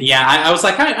 Right? Yeah, I was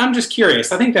like, I'm just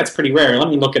curious. I think that's pretty rare. Let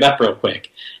me look it up real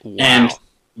quick. Wow. And,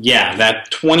 yeah, that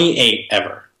 28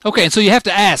 ever. Okay, and so you have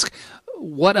to ask,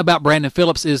 what about Brandon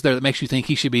Phillips is there that makes you think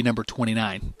he should be number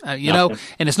 29?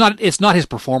 And it's not his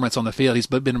performance on the field. He's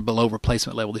been below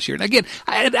replacement level this year. And again,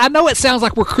 I know it sounds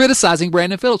like we're criticizing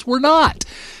Brandon Phillips. We're not.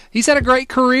 He's had a great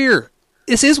career.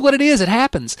 This is what it is. It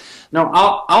happens. No,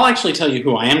 I'll actually tell you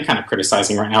who I am kind of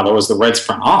criticizing right now, though, is the Reds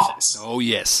front office. Oh,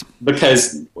 yes.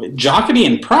 Because Jocketty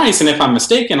and Price, and if I'm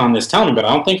mistaken on this, tell me, but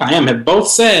I don't think I am, have both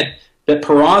said that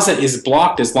Peraza is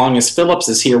blocked as long as Phillips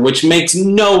is here, which makes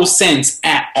no sense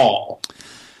at all.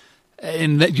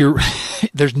 And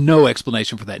there's no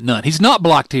explanation for that. None. He's not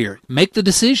blocked here. Make the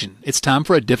decision. It's time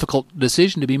for a difficult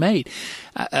decision to be made.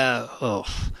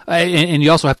 And you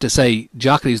also have to say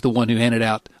Jocketty's the one who handed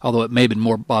out, although it may have been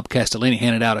more Bob Castellini,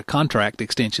 handed out a contract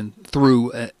extension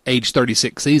through age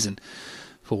 36 season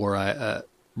for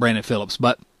Brandon Phillips.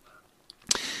 But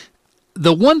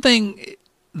the one thing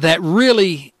that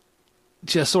really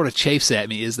just sort of chafes at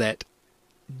me is that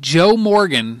Joe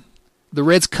Morgan, the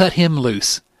Reds cut him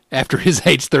loose after his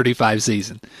age 35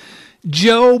 season.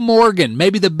 Joe Morgan,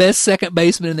 maybe the best second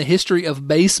baseman in the history of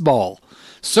baseball.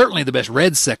 Certainly the best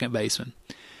Reds second baseman.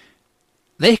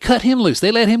 They cut him loose.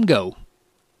 They let him go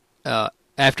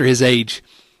after his age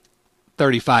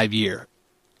 35 year.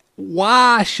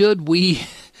 Why should we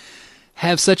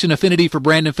have such an affinity for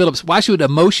Brandon Phillips? Why should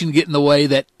emotion get in the way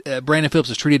that Brandon Phillips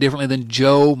is treated differently than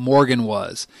Joe Morgan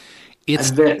was?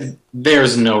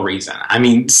 There's no reason. I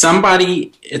mean,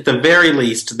 somebody, at the very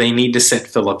least, they need to sit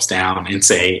Phillips down and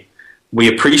say, we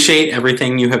appreciate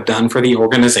everything you have done for the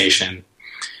organization,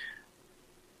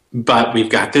 but we've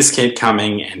got this kid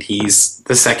coming, and he's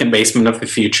the second baseman of the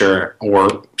future,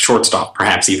 or shortstop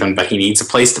perhaps even, but he needs a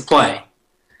place to play.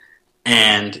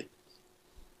 And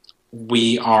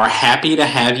we are happy to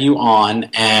have you on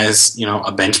as,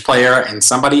 a bench player and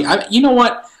somebody. You know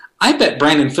what? I bet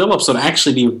Brandon Phillips would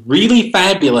actually be really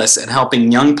fabulous at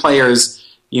helping young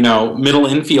players, middle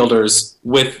infielders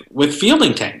with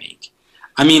fielding technique.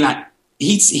 I mean,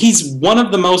 he's one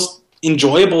of the most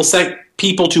enjoyable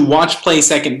people to watch play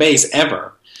second base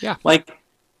ever. Yeah.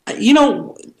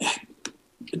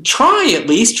 Try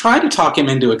to talk him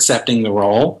into accepting the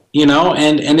role,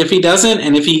 and if he doesn't,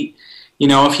 and if he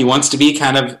wants to be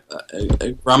kind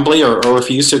of grumbly or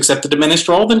refuse to accept the diminished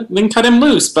role, then cut him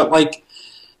loose. But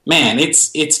man,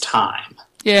 it's time.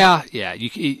 Yeah.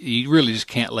 You really just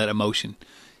can't let emotion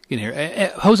get in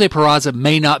here. Jose Peraza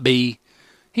may not be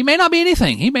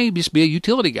anything. He may just be a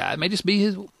utility guy. It may just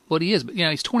be what he is. But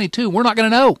he's 22. We're not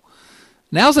going to know.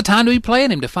 Now's the time to be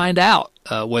playing him to find out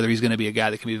whether he's going to be a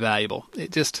guy that can be valuable.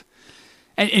 It just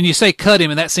and you say cut him,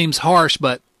 and that seems harsh,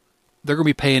 but they're going to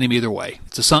be paying him either way.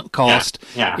 It's a sunk cost.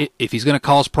 Yeah. If he's going to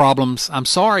cause problems, I'm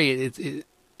sorry.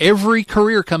 Every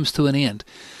career comes to an end.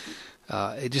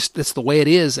 That's the way it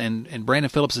is, and Brandon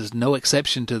Phillips is no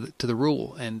exception to the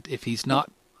rule. And if he's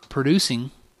not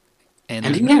producing, and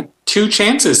he had 2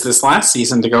 chances this last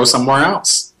season to go somewhere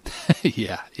else.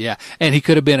 yeah, and he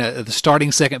could have been the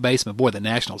starting second baseman. Boy, the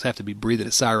Nationals have to be breathing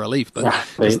a sigh of relief, but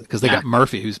because they got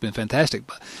Murphy, who's been fantastic,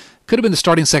 but could have been the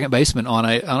starting second baseman on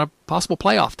a possible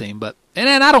playoff team. But and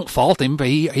I don't fault him, but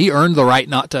he earned the right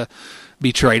not to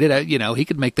be traded. He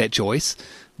could make that choice,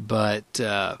 but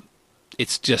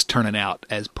it's just turning out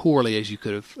as poorly as you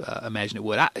could have imagined it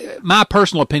would. My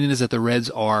personal opinion is that the Reds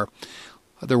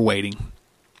they're waiting.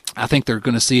 I think they're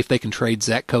going to see if they can trade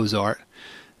Zach Cozart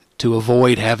to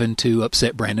avoid having to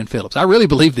upset Brandon Phillips. I really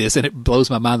believe this, and it blows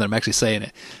my mind that I'm actually saying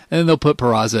it. And then they'll put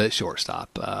Peraza at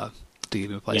shortstop to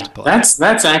give him a place to play.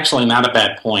 That's actually not a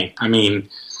bad point. I mean,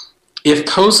 if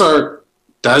Cozart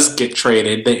does get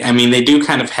traded, they do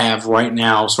kind of have right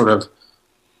now sort of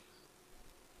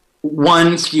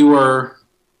one fewer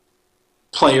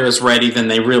players ready than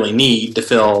they really need to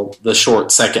fill the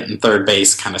short second and third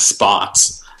base kind of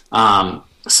spots.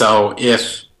 So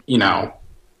if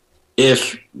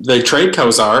they trade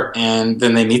Cozart and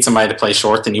then they need somebody to play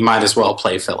short, then you might as well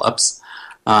play Phillips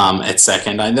at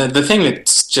second. The thing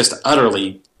that just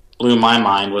utterly blew my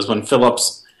mind was when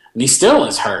Phillips, and he still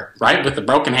is hurt, right? With the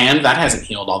broken hand, that hasn't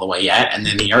healed all the way yet, and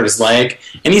then he hurt his leg,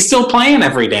 and he's still playing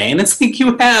every day. And it's like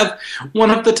you have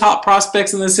one of the top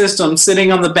prospects in the system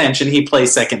sitting on the bench, and he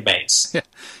plays second base. Yeah,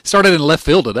 started in left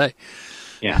field today.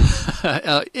 Yeah,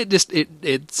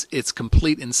 it's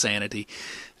complete insanity.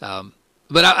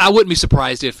 But I wouldn't be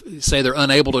surprised if, say, they're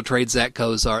unable to trade Zach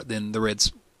Cozart, then the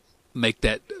Reds make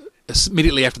that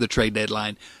immediately after the trade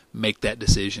deadline, make that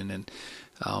decision and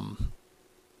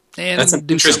that's an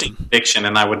interesting prediction,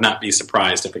 and I would not be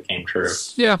surprised if it came true.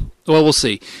 Yeah, well, we'll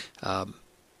see. I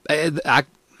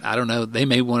don't know. They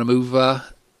may want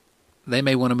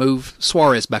to move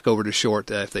Suarez back over to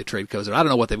short if they trade Cozart. I don't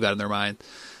know what they've got in their mind,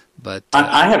 but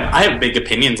I have big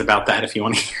opinions about that. If you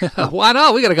want to hear them. Why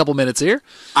not? We got a couple minutes here.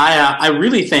 I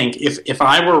really think if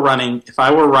I were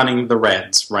running the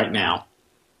Reds right now,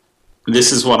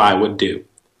 this is what I would do.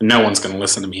 No one's going to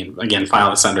listen to me. And again, file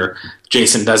this under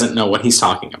Jason doesn't know what he's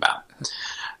talking about.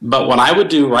 But what I would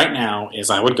do right now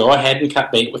is I would go ahead and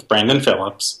cut bait with Brandon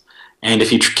Phillips. And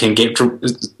if you can get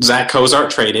Zach Cozart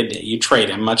traded, you trade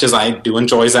him, much as I do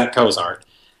enjoy Zach Cozart.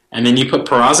 And then you put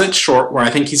Peraza at short, where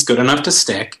I think he's good enough to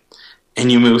stick. And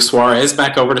you move Suarez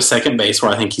back over to second base,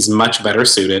 where I think he's much better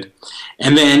suited.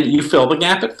 And then you fill the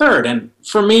gap at third. And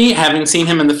for me, having seen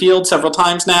him in the field several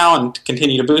times now and to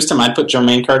continue to boost him, I'd put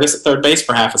Jermaine Curtis at third base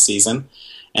for half a season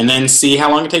and then see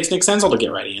how long it takes Nick Senzel to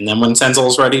get ready. And then when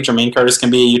Senzel's ready, Jermaine Curtis can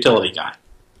be a utility guy.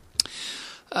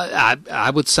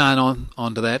 I would sign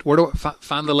on to that. Where do I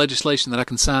find the legislation that I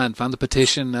can sign? Find the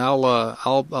petition.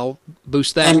 I'll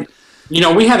boost that. And,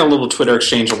 we had a little Twitter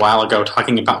exchange a while ago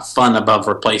talking about fun above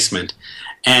replacement.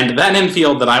 And that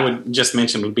infield that I would just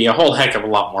mention would be a whole heck of a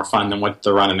lot more fun than what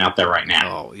they're running out there right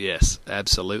now. Oh, yes,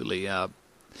 absolutely. I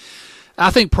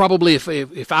think probably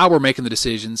if I were making the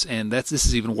decisions, and this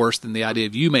is even worse than the idea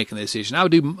of you making the decision, I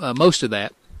would do most of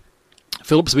that.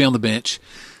 Phillips would be on the bench,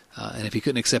 and if he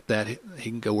couldn't accept that, he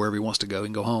can go wherever he wants to go. He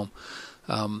can go home.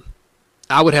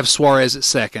 I would have Suarez at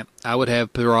second. I would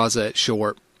have Peraza at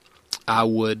short. I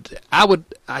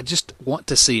just want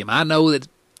to see him. I know that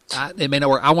It may not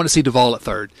work. I want to see Duvall at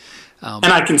third. And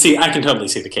I can totally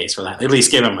see the case for that. At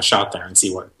least give him a shot there and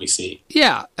see what we see.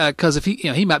 Yeah, because if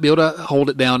he might be able to hold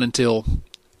it down until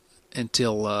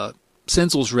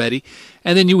Senzel's ready,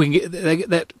 and then you can get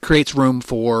that creates room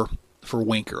for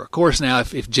Winker. Of course, now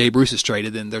if Jay Bruce is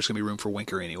traded, then there's going to be room for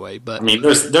Winker anyway. But I mean,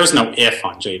 there's no if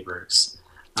on Jay Bruce.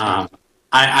 I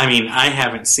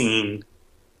haven't seen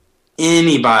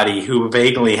anybody who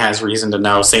vaguely has reason to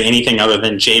know say anything other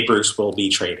than Jay Bruce will be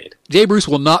traded. Jay Bruce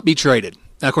will not be traded.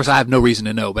 Now, of course, I have no reason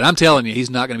to know, but I'm telling you,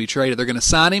 he's not going to be traded. They're going to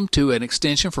sign him to an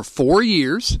extension for 4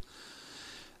 years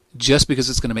just because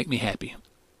it's going to make me happy.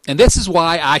 And this is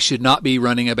why I should not be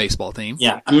running a baseball team.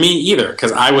 Yeah, me either,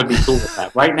 because I would be cool with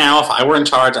that. Right now, if I were in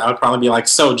charge, I would probably be like,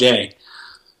 so, Jay,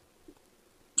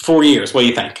 4 years, what do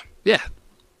you think? Yeah.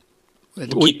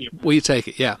 Will you take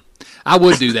it? Yeah. I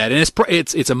would do that. And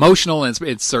it's emotional, and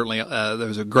it's certainly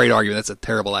there's a great argument. That's a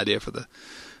terrible idea for the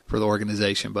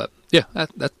organization. But, yeah,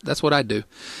 that's what I'd do.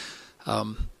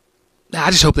 I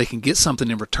just hope they can get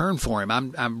something in return for him.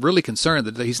 I'm really concerned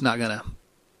that he's not going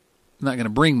to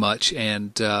bring much,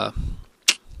 and I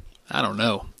don't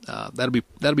know.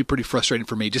 That'll be pretty frustrating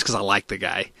for me just because I like the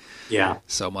guy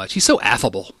so much. He's so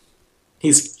affable.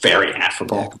 He's very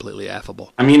affable. Yeah, completely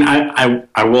affable. I mean,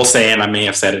 I will say, and I may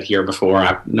have said it here before,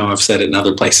 I know I've said it in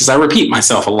other places, I repeat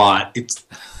myself a lot. It's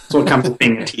what comes with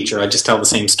being a teacher. I just tell the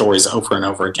same stories over and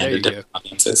over again to different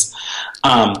audiences.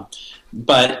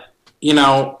 But, you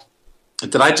know,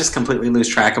 did I just completely lose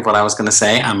track of what I was going to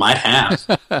say? I might have.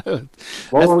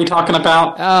 What were we talking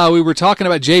about? We were talking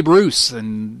about Jay Bruce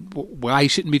and why he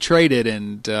shouldn't be traded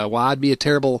and why I'd be a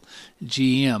terrible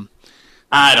GM.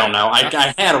 I don't know.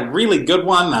 I had a really good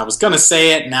one. I was going to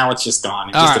say it. Now it's just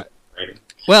gone.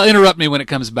 Well, interrupt me when it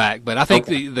comes back. But I think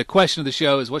the question of the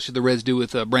show is what should the Reds do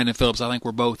with Brandon Phillips? I think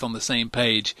we're both on the same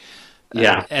page.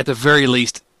 Yeah. At the very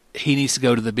least, he needs to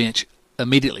go to the bench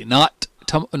immediately. Not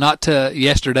to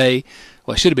yesterday.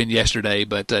 Well, it should have been yesterday,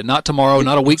 but not tomorrow,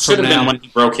 not a week from now. Should have been when he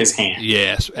broke his hand.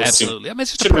 Yes, absolutely. I mean,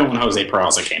 it's just should have been when Jose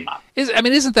Peraza came up.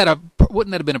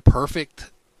 Wouldn't that have been a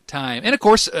perfect time? And, of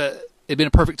course, it'd been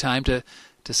a perfect time to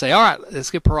say, all right,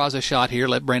 let's give Peraza a shot here,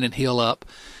 let Brandon heal up.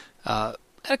 And,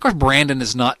 of course, Brandon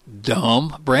is not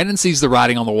dumb. Brandon sees the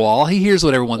writing on the wall. He hears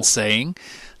what everyone's saying,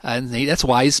 and that's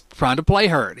why he's trying to play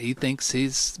hurt. He thinks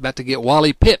he's about to get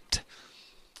Wally pipped.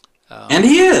 And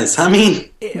he is. I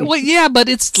mean... Well, yeah, but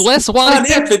it's less Wally pipped.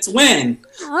 Not if, it's when.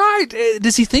 Right.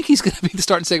 Does he think he's going to be the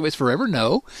starting second base forever?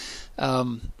 No. I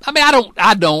mean,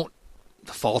 I don't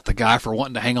fault the guy for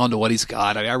wanting to hang on to what he's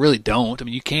got. I really don't. I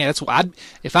mean, you can't. That's why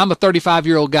if I'm a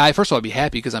 35-year-old guy, first of all, I'd be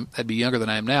happy because I'd be younger than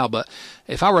I am now. But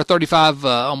if I were a 35,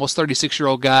 almost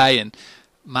 36-year-old guy and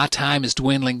my time is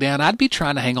dwindling down, I'd be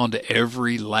trying to hang on to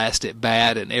every last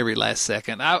at-bat and every last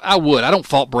second. I would. I don't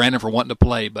fault Brandon for wanting to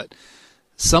play, but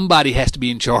somebody has to be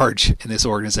in charge in this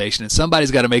organization, and somebody's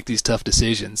got to make these tough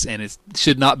decisions, and it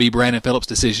should not be Brandon Phillips'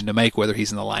 decision to make whether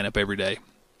he's in the lineup every day.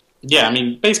 Yeah, I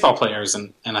mean, baseball players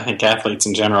and I think athletes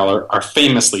in general are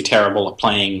famously terrible at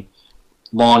playing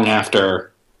long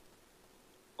after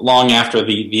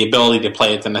the ability to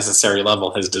play at the necessary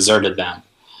level has deserted them.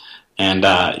 And,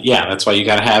 that's why you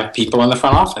got to have people in the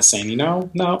front office saying,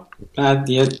 no,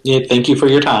 thank you for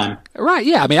your time. Right,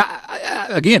 yeah. I mean,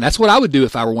 again, that's what I would do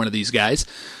if I were one of these guys.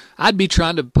 I'd be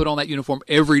trying to put on that uniform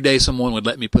every day someone would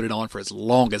let me put it on for as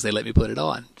long as they let me put it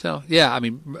on. So, yeah, I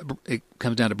mean, it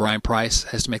comes down to Brian Price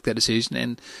has to make that decision,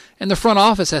 and the front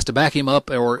office has to back him up,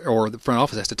 or the front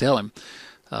office has to tell him.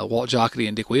 Walt Jocketty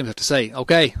and Dick Williams have to say,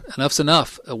 okay, enough's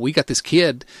enough. We got this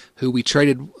kid who we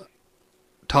traded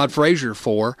Todd Frazier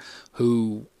for,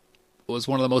 who was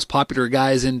one of the most popular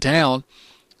guys in town.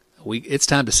 It's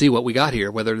time to see what we got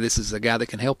here, whether this is a guy that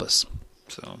can help us.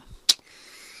 So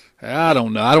I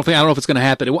don't know. I don't know if it's going to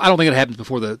happen. I don't think it happens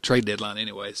before the trade deadline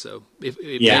anyway. So it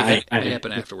may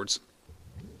happen afterwards.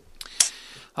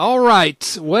 All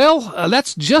right. Well,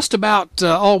 that's just about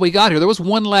all we got here. There was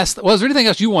one last. Well, is there anything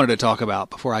else you wanted to talk about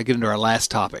before I get into our last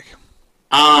topic?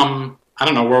 I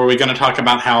don't know. Were we going to talk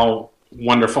about how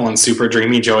wonderful and super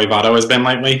dreamy Joey Votto has been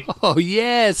lately? Oh,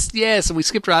 yes. And we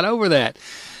skipped right over that.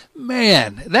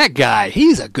 Man, that guy,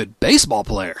 he's a good baseball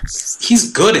player.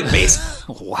 He's good at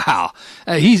baseball. Wow.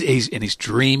 He's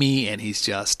dreamy, and he's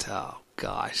just, oh,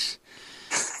 gosh.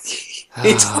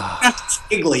 It's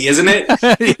giggly, isn't it?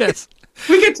 Yes.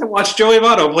 We get to watch Joey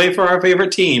Votto play for our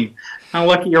favorite team. How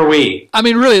lucky are we? I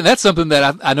mean, really, that's something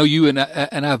that I know you and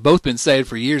I've both been saying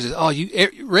for years is,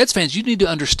 Reds fans, you need to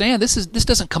understand this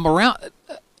doesn't come around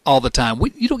all the time.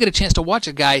 You don't get a chance to watch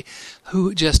a guy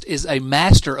who just is a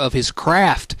master of his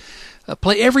craft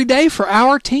play every day for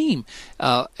our team.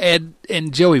 And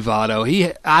Joey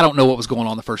Votto, I don't know what was going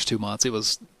on the first 2 months. It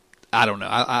was I don't know.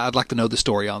 I'd like to know the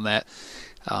story on that.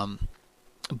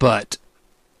 But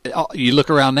you look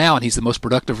around now, and he's the most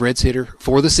productive Reds hitter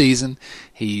for the season.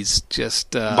 He's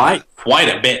just by quite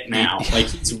a bit now. Like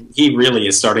he really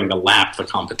is starting to lap the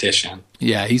competition.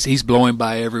 Yeah, he's blowing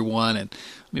by everyone. And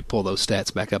let me pull those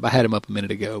stats back up. I had him up a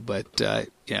minute ago, but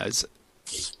it's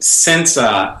since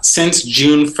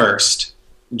June 1st,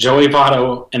 Joey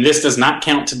Votto, and this does not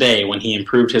count today when he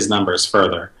improved his numbers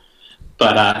further,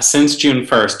 but since June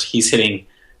 1st, he's hitting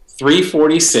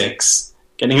 .346,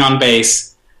 getting on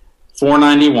base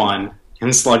 .491,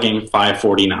 and slugging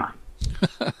 .549.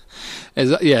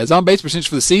 His on base percentage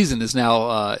for the season is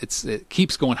now it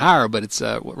keeps going higher, but it's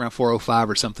around .405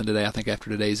 or something today. I think after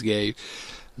today's game.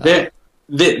 There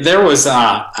was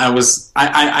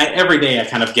every day I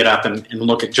kind of get up and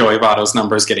look at Joey Votto's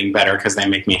numbers getting better because they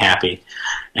make me happy.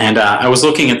 And I was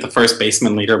looking at the first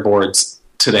baseman leaderboards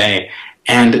today,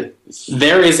 and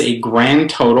there is a grand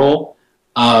total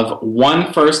of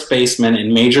one first baseman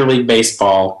in Major League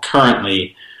Baseball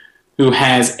currently who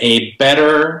has a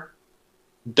better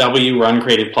W run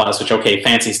created plus, which, okay,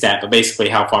 fancy stat, but basically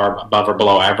how far above or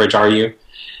below average are you?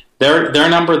 Their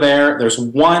number there's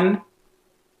one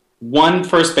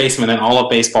first baseman in all of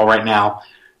baseball right now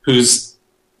whose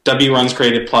W runs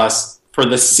created plus for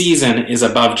the season is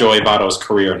above Joey Votto's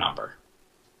career number.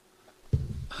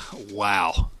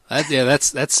 Wow.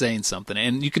 That's saying something,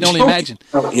 and you can only imagine.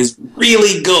 Joey is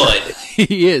really good.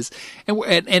 He is,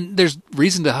 and there's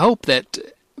reason to hope that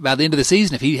by the end of the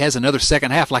season, if he has another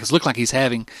second half like it's looked like he's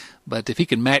having, but if he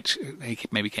can match, he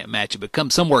maybe can't match it, but come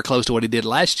somewhere close to what he did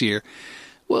last year.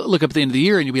 Well, look up at the end of the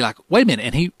year and you'll be like, wait a minute,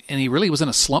 and he really was in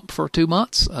a slump for 2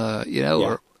 months,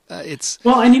 it's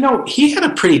well, and he had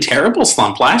a pretty terrible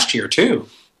slump last year too.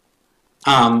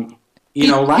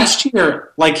 Last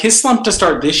year, like his slump to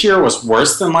start this year was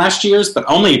worse than last year's, but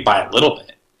only by a little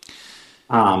bit.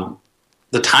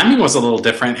 The timing was a little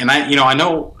different, and I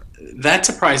know that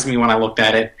surprised me when I looked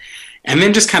at it. And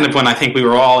then just kind of when I think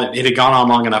it had gone on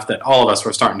long enough that all of us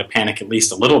were starting to panic at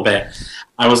least a little bit,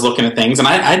 I was looking at things, and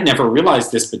I'd never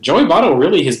realized this, but Joey Votto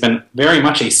really has been very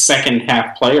much a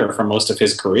second-half player for most of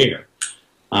his career.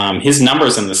 His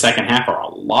numbers in the second half are a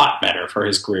lot better for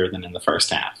his career than in the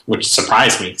first half, which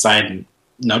surprised me because I hadn't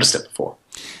noticed it before.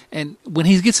 And when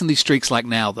he gets in these streaks like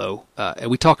now, though,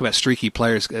 we talk about streaky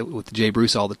players with Jay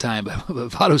Bruce all the time, but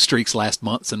Votto's streaks last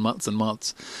months and months and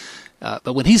months.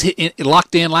 But when he's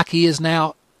locked in like he is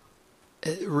now,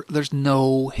 there's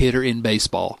no hitter in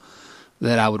baseball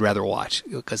that I would rather watch.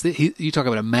 Because you talk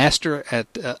about a master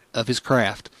of his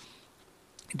craft.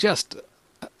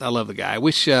 I love the guy. I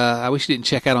wish he didn't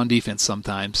check out on defense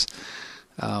sometimes.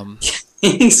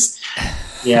 His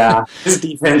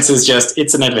defense is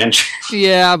it's an adventure.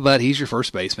 Yeah, but he's your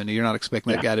first baseman. You're not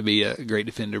expecting that guy to be a great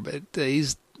defender, but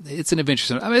it's an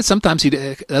adventure. I mean, sometimes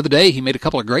the other day he made a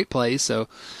couple of great plays. So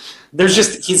there's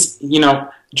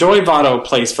Joey Votto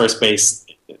plays first base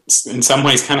in some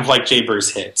ways kind of like Jay Bruce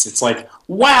hits. It's like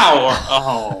wow or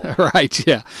oh. Right,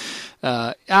 yeah.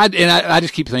 I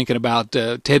just keep thinking about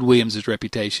Ted Williams'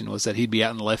 reputation was that he'd be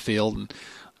out in the left field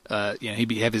and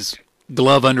he'd have his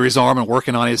glove under his arm and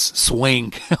working on his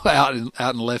swing out in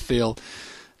left field.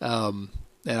 And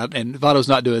Votto's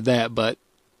not doing that, but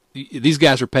these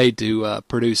guys are paid to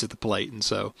produce at the plate, and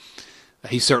so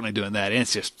he's certainly doing that, and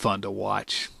it's just fun to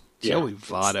watch. Yeah, Joey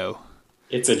Votto.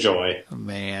 It's a joy. Oh,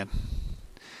 man.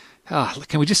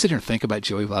 Can we just sit here and think about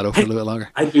Joey Votto for a little bit longer?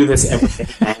 I do this every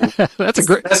day, man.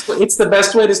 It's the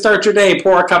best way to start your day.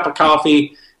 Pour a cup of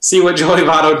coffee, see what Joey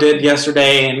Votto did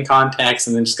yesterday in context,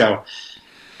 and then just go,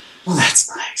 well, that's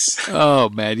nice. Oh,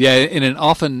 man. Yeah, in an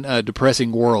often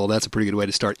depressing world, that's a pretty good way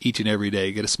to start each and every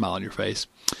day. Get a smile on your face.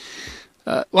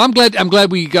 Well, I'm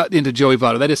glad we got into Joey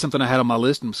Votto. That is something I had on my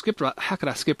list and skipped right. How could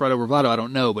I skip right over Votto? I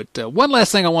don't know. But one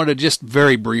last thing I wanted to just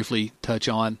very briefly touch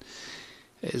on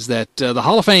is that the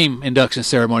Hall of Fame induction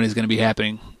ceremony is going to be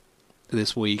happening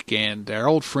this week, and our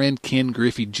old friend Ken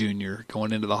Griffey Jr.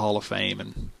 going into the Hall of Fame.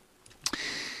 And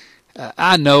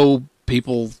I know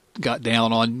people got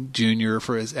down on Jr.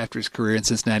 after his career in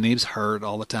Cincinnati. He was hurt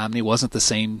all the time, and he wasn't the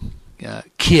same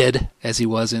kid as he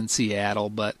was in Seattle.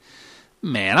 But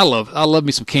man, I love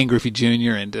me some Ken Griffey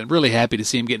Jr. and I'm really happy to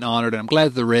see him getting honored. And I'm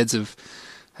glad the Reds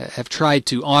have tried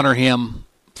to honor him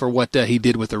for what he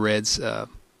did with the Reds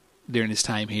during his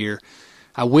time here.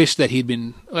 I wish that he'd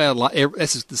been. Well,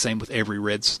 this is the same with every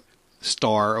Reds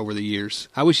star over the years.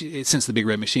 I wish, since the Big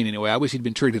Red Machine anyway, I wish he'd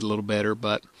been treated a little better.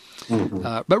 But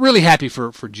really happy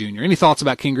for Junior. Any thoughts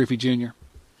about Ken Griffey Jr.?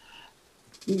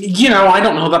 I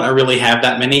don't know that I really have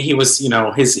that many. He was,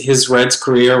 his Reds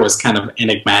career was kind of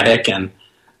enigmatic, and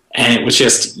it was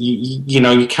just, you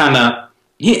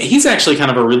he's actually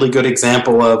kind of a really good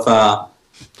example of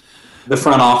the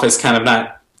front office kind of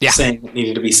not saying what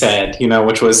needed to be said,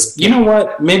 which was, you know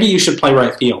what, maybe you should play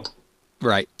right field.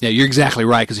 Right. Yeah, you're exactly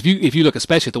right. Because if you look,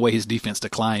 especially at the way his defense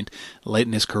declined late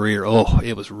in his career,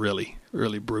 it was really,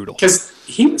 really brutal. Because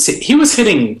he was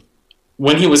hitting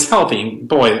when he was healthy.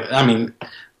 Boy, I mean,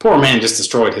 poor man just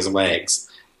destroyed his legs.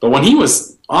 But when he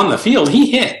was on the field,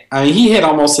 he hit. I mean, he hit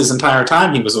almost his entire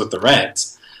time he was with the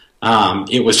Reds.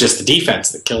 It was just the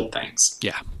defense that killed things.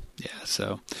 Yeah.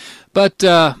 So, but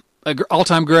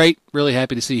all-time great. Really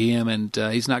happy to see him, and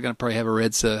he's not going to probably have a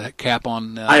Reds cap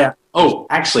on.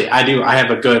 Actually, I do. I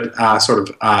have a good sort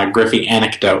of Griffey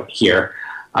anecdote here.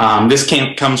 This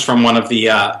comes from one of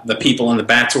the people in the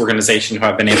Bats organization who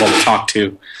I've been able to talk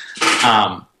to.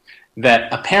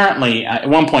 That apparently, at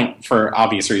one point, for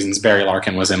obvious reasons, Barry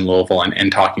Larkin was in Louisville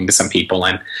and talking to some people,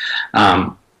 and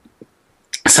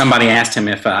somebody asked him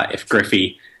if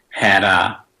Griffey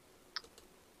had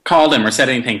called him or said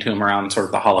anything to him around sort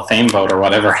of the Hall of Fame vote or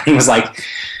whatever. And he was like,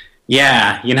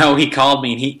 "Yeah, he called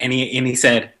me and he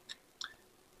said,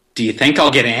 'Do you think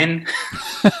I'll get in?'"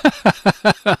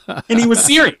 And he was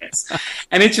serious.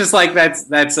 And it's just like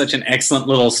that's such an excellent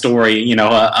little story,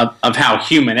 of how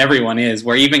human everyone is.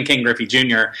 Where even Ken Griffey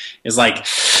Jr. is like,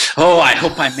 "Oh, I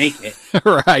hope I make it."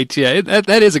 Right? Yeah,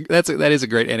 that is a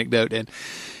great anecdote,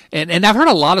 and I've heard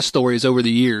a lot of stories over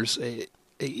the years.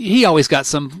 He always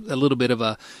got a little bit of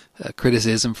a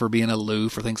criticism for being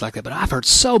aloof or things like that. But I've heard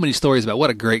so many stories about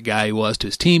what a great guy he was to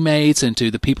his teammates and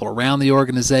to the people around the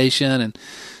organization. And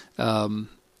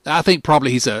I think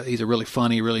probably he's a really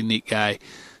funny, really neat guy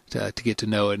to get to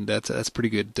know. And that's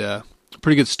pretty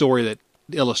good story that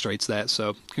illustrates that.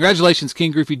 So congratulations,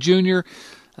 Ken Griffey Jr.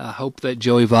 I hope that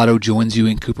Joey Votto joins you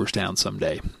in Cooperstown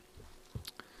someday.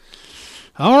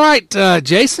 All right,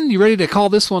 Jason, you ready to call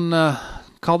this one?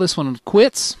 Call this one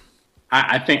quits?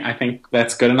 I think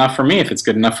that's good enough for me if it's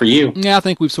good enough for you. Yeah, I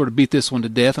think we've sort of beat this one to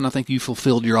death, and I think you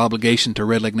fulfilled your obligation to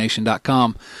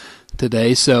redlegnation.com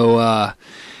today. So I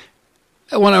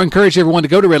want to encourage everyone to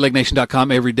go to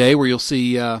redlegnation.com every day, where you'll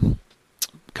see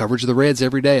coverage of the Reds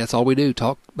every day. That's all we do,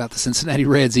 talk about the Cincinnati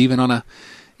Reds, even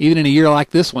in a year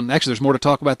like this one. Actually, there's more to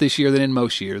talk about this year than in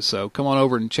most years. So come on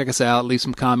over and check us out. Leave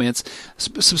some comments.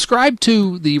 Subscribe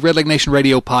to the Red Leg Nation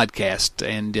Radio podcast,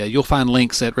 and you'll find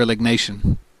links at Red Leg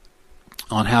Nation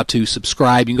on how to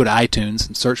subscribe. You can go to iTunes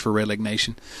and search for Red Leg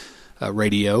Nation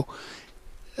Radio.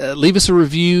 Leave us a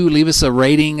review. Leave us a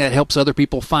rating. That helps other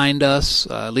people find us.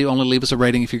 Only leave us a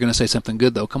rating if you're going to say something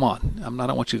good, though. Come on. I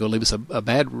don't want you to go leave us a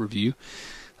bad review.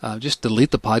 Just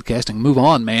delete the podcast and move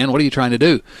on, man. What are you trying to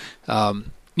do?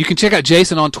 You can check out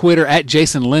Jason on Twitter at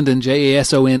Jason Linden,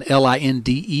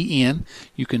 JasonLinden.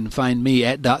 You can find me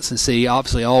at DotsonC.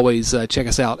 Obviously, always check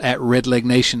us out at Red Leg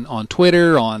Nation on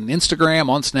Twitter, on Instagram,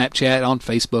 on Snapchat, on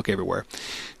Facebook, everywhere.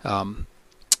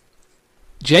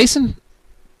 Jason,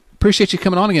 appreciate you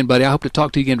coming on again, buddy. I hope to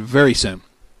talk to you again very soon.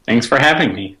 Thanks for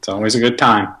having me. It's always a good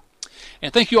time.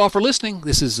 And thank you all for listening.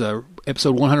 This is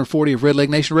episode 140 of Red Leg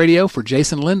Nation Radio. For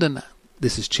Jason Linden,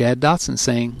 this is Chad Dotson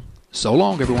saying so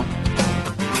long, everyone.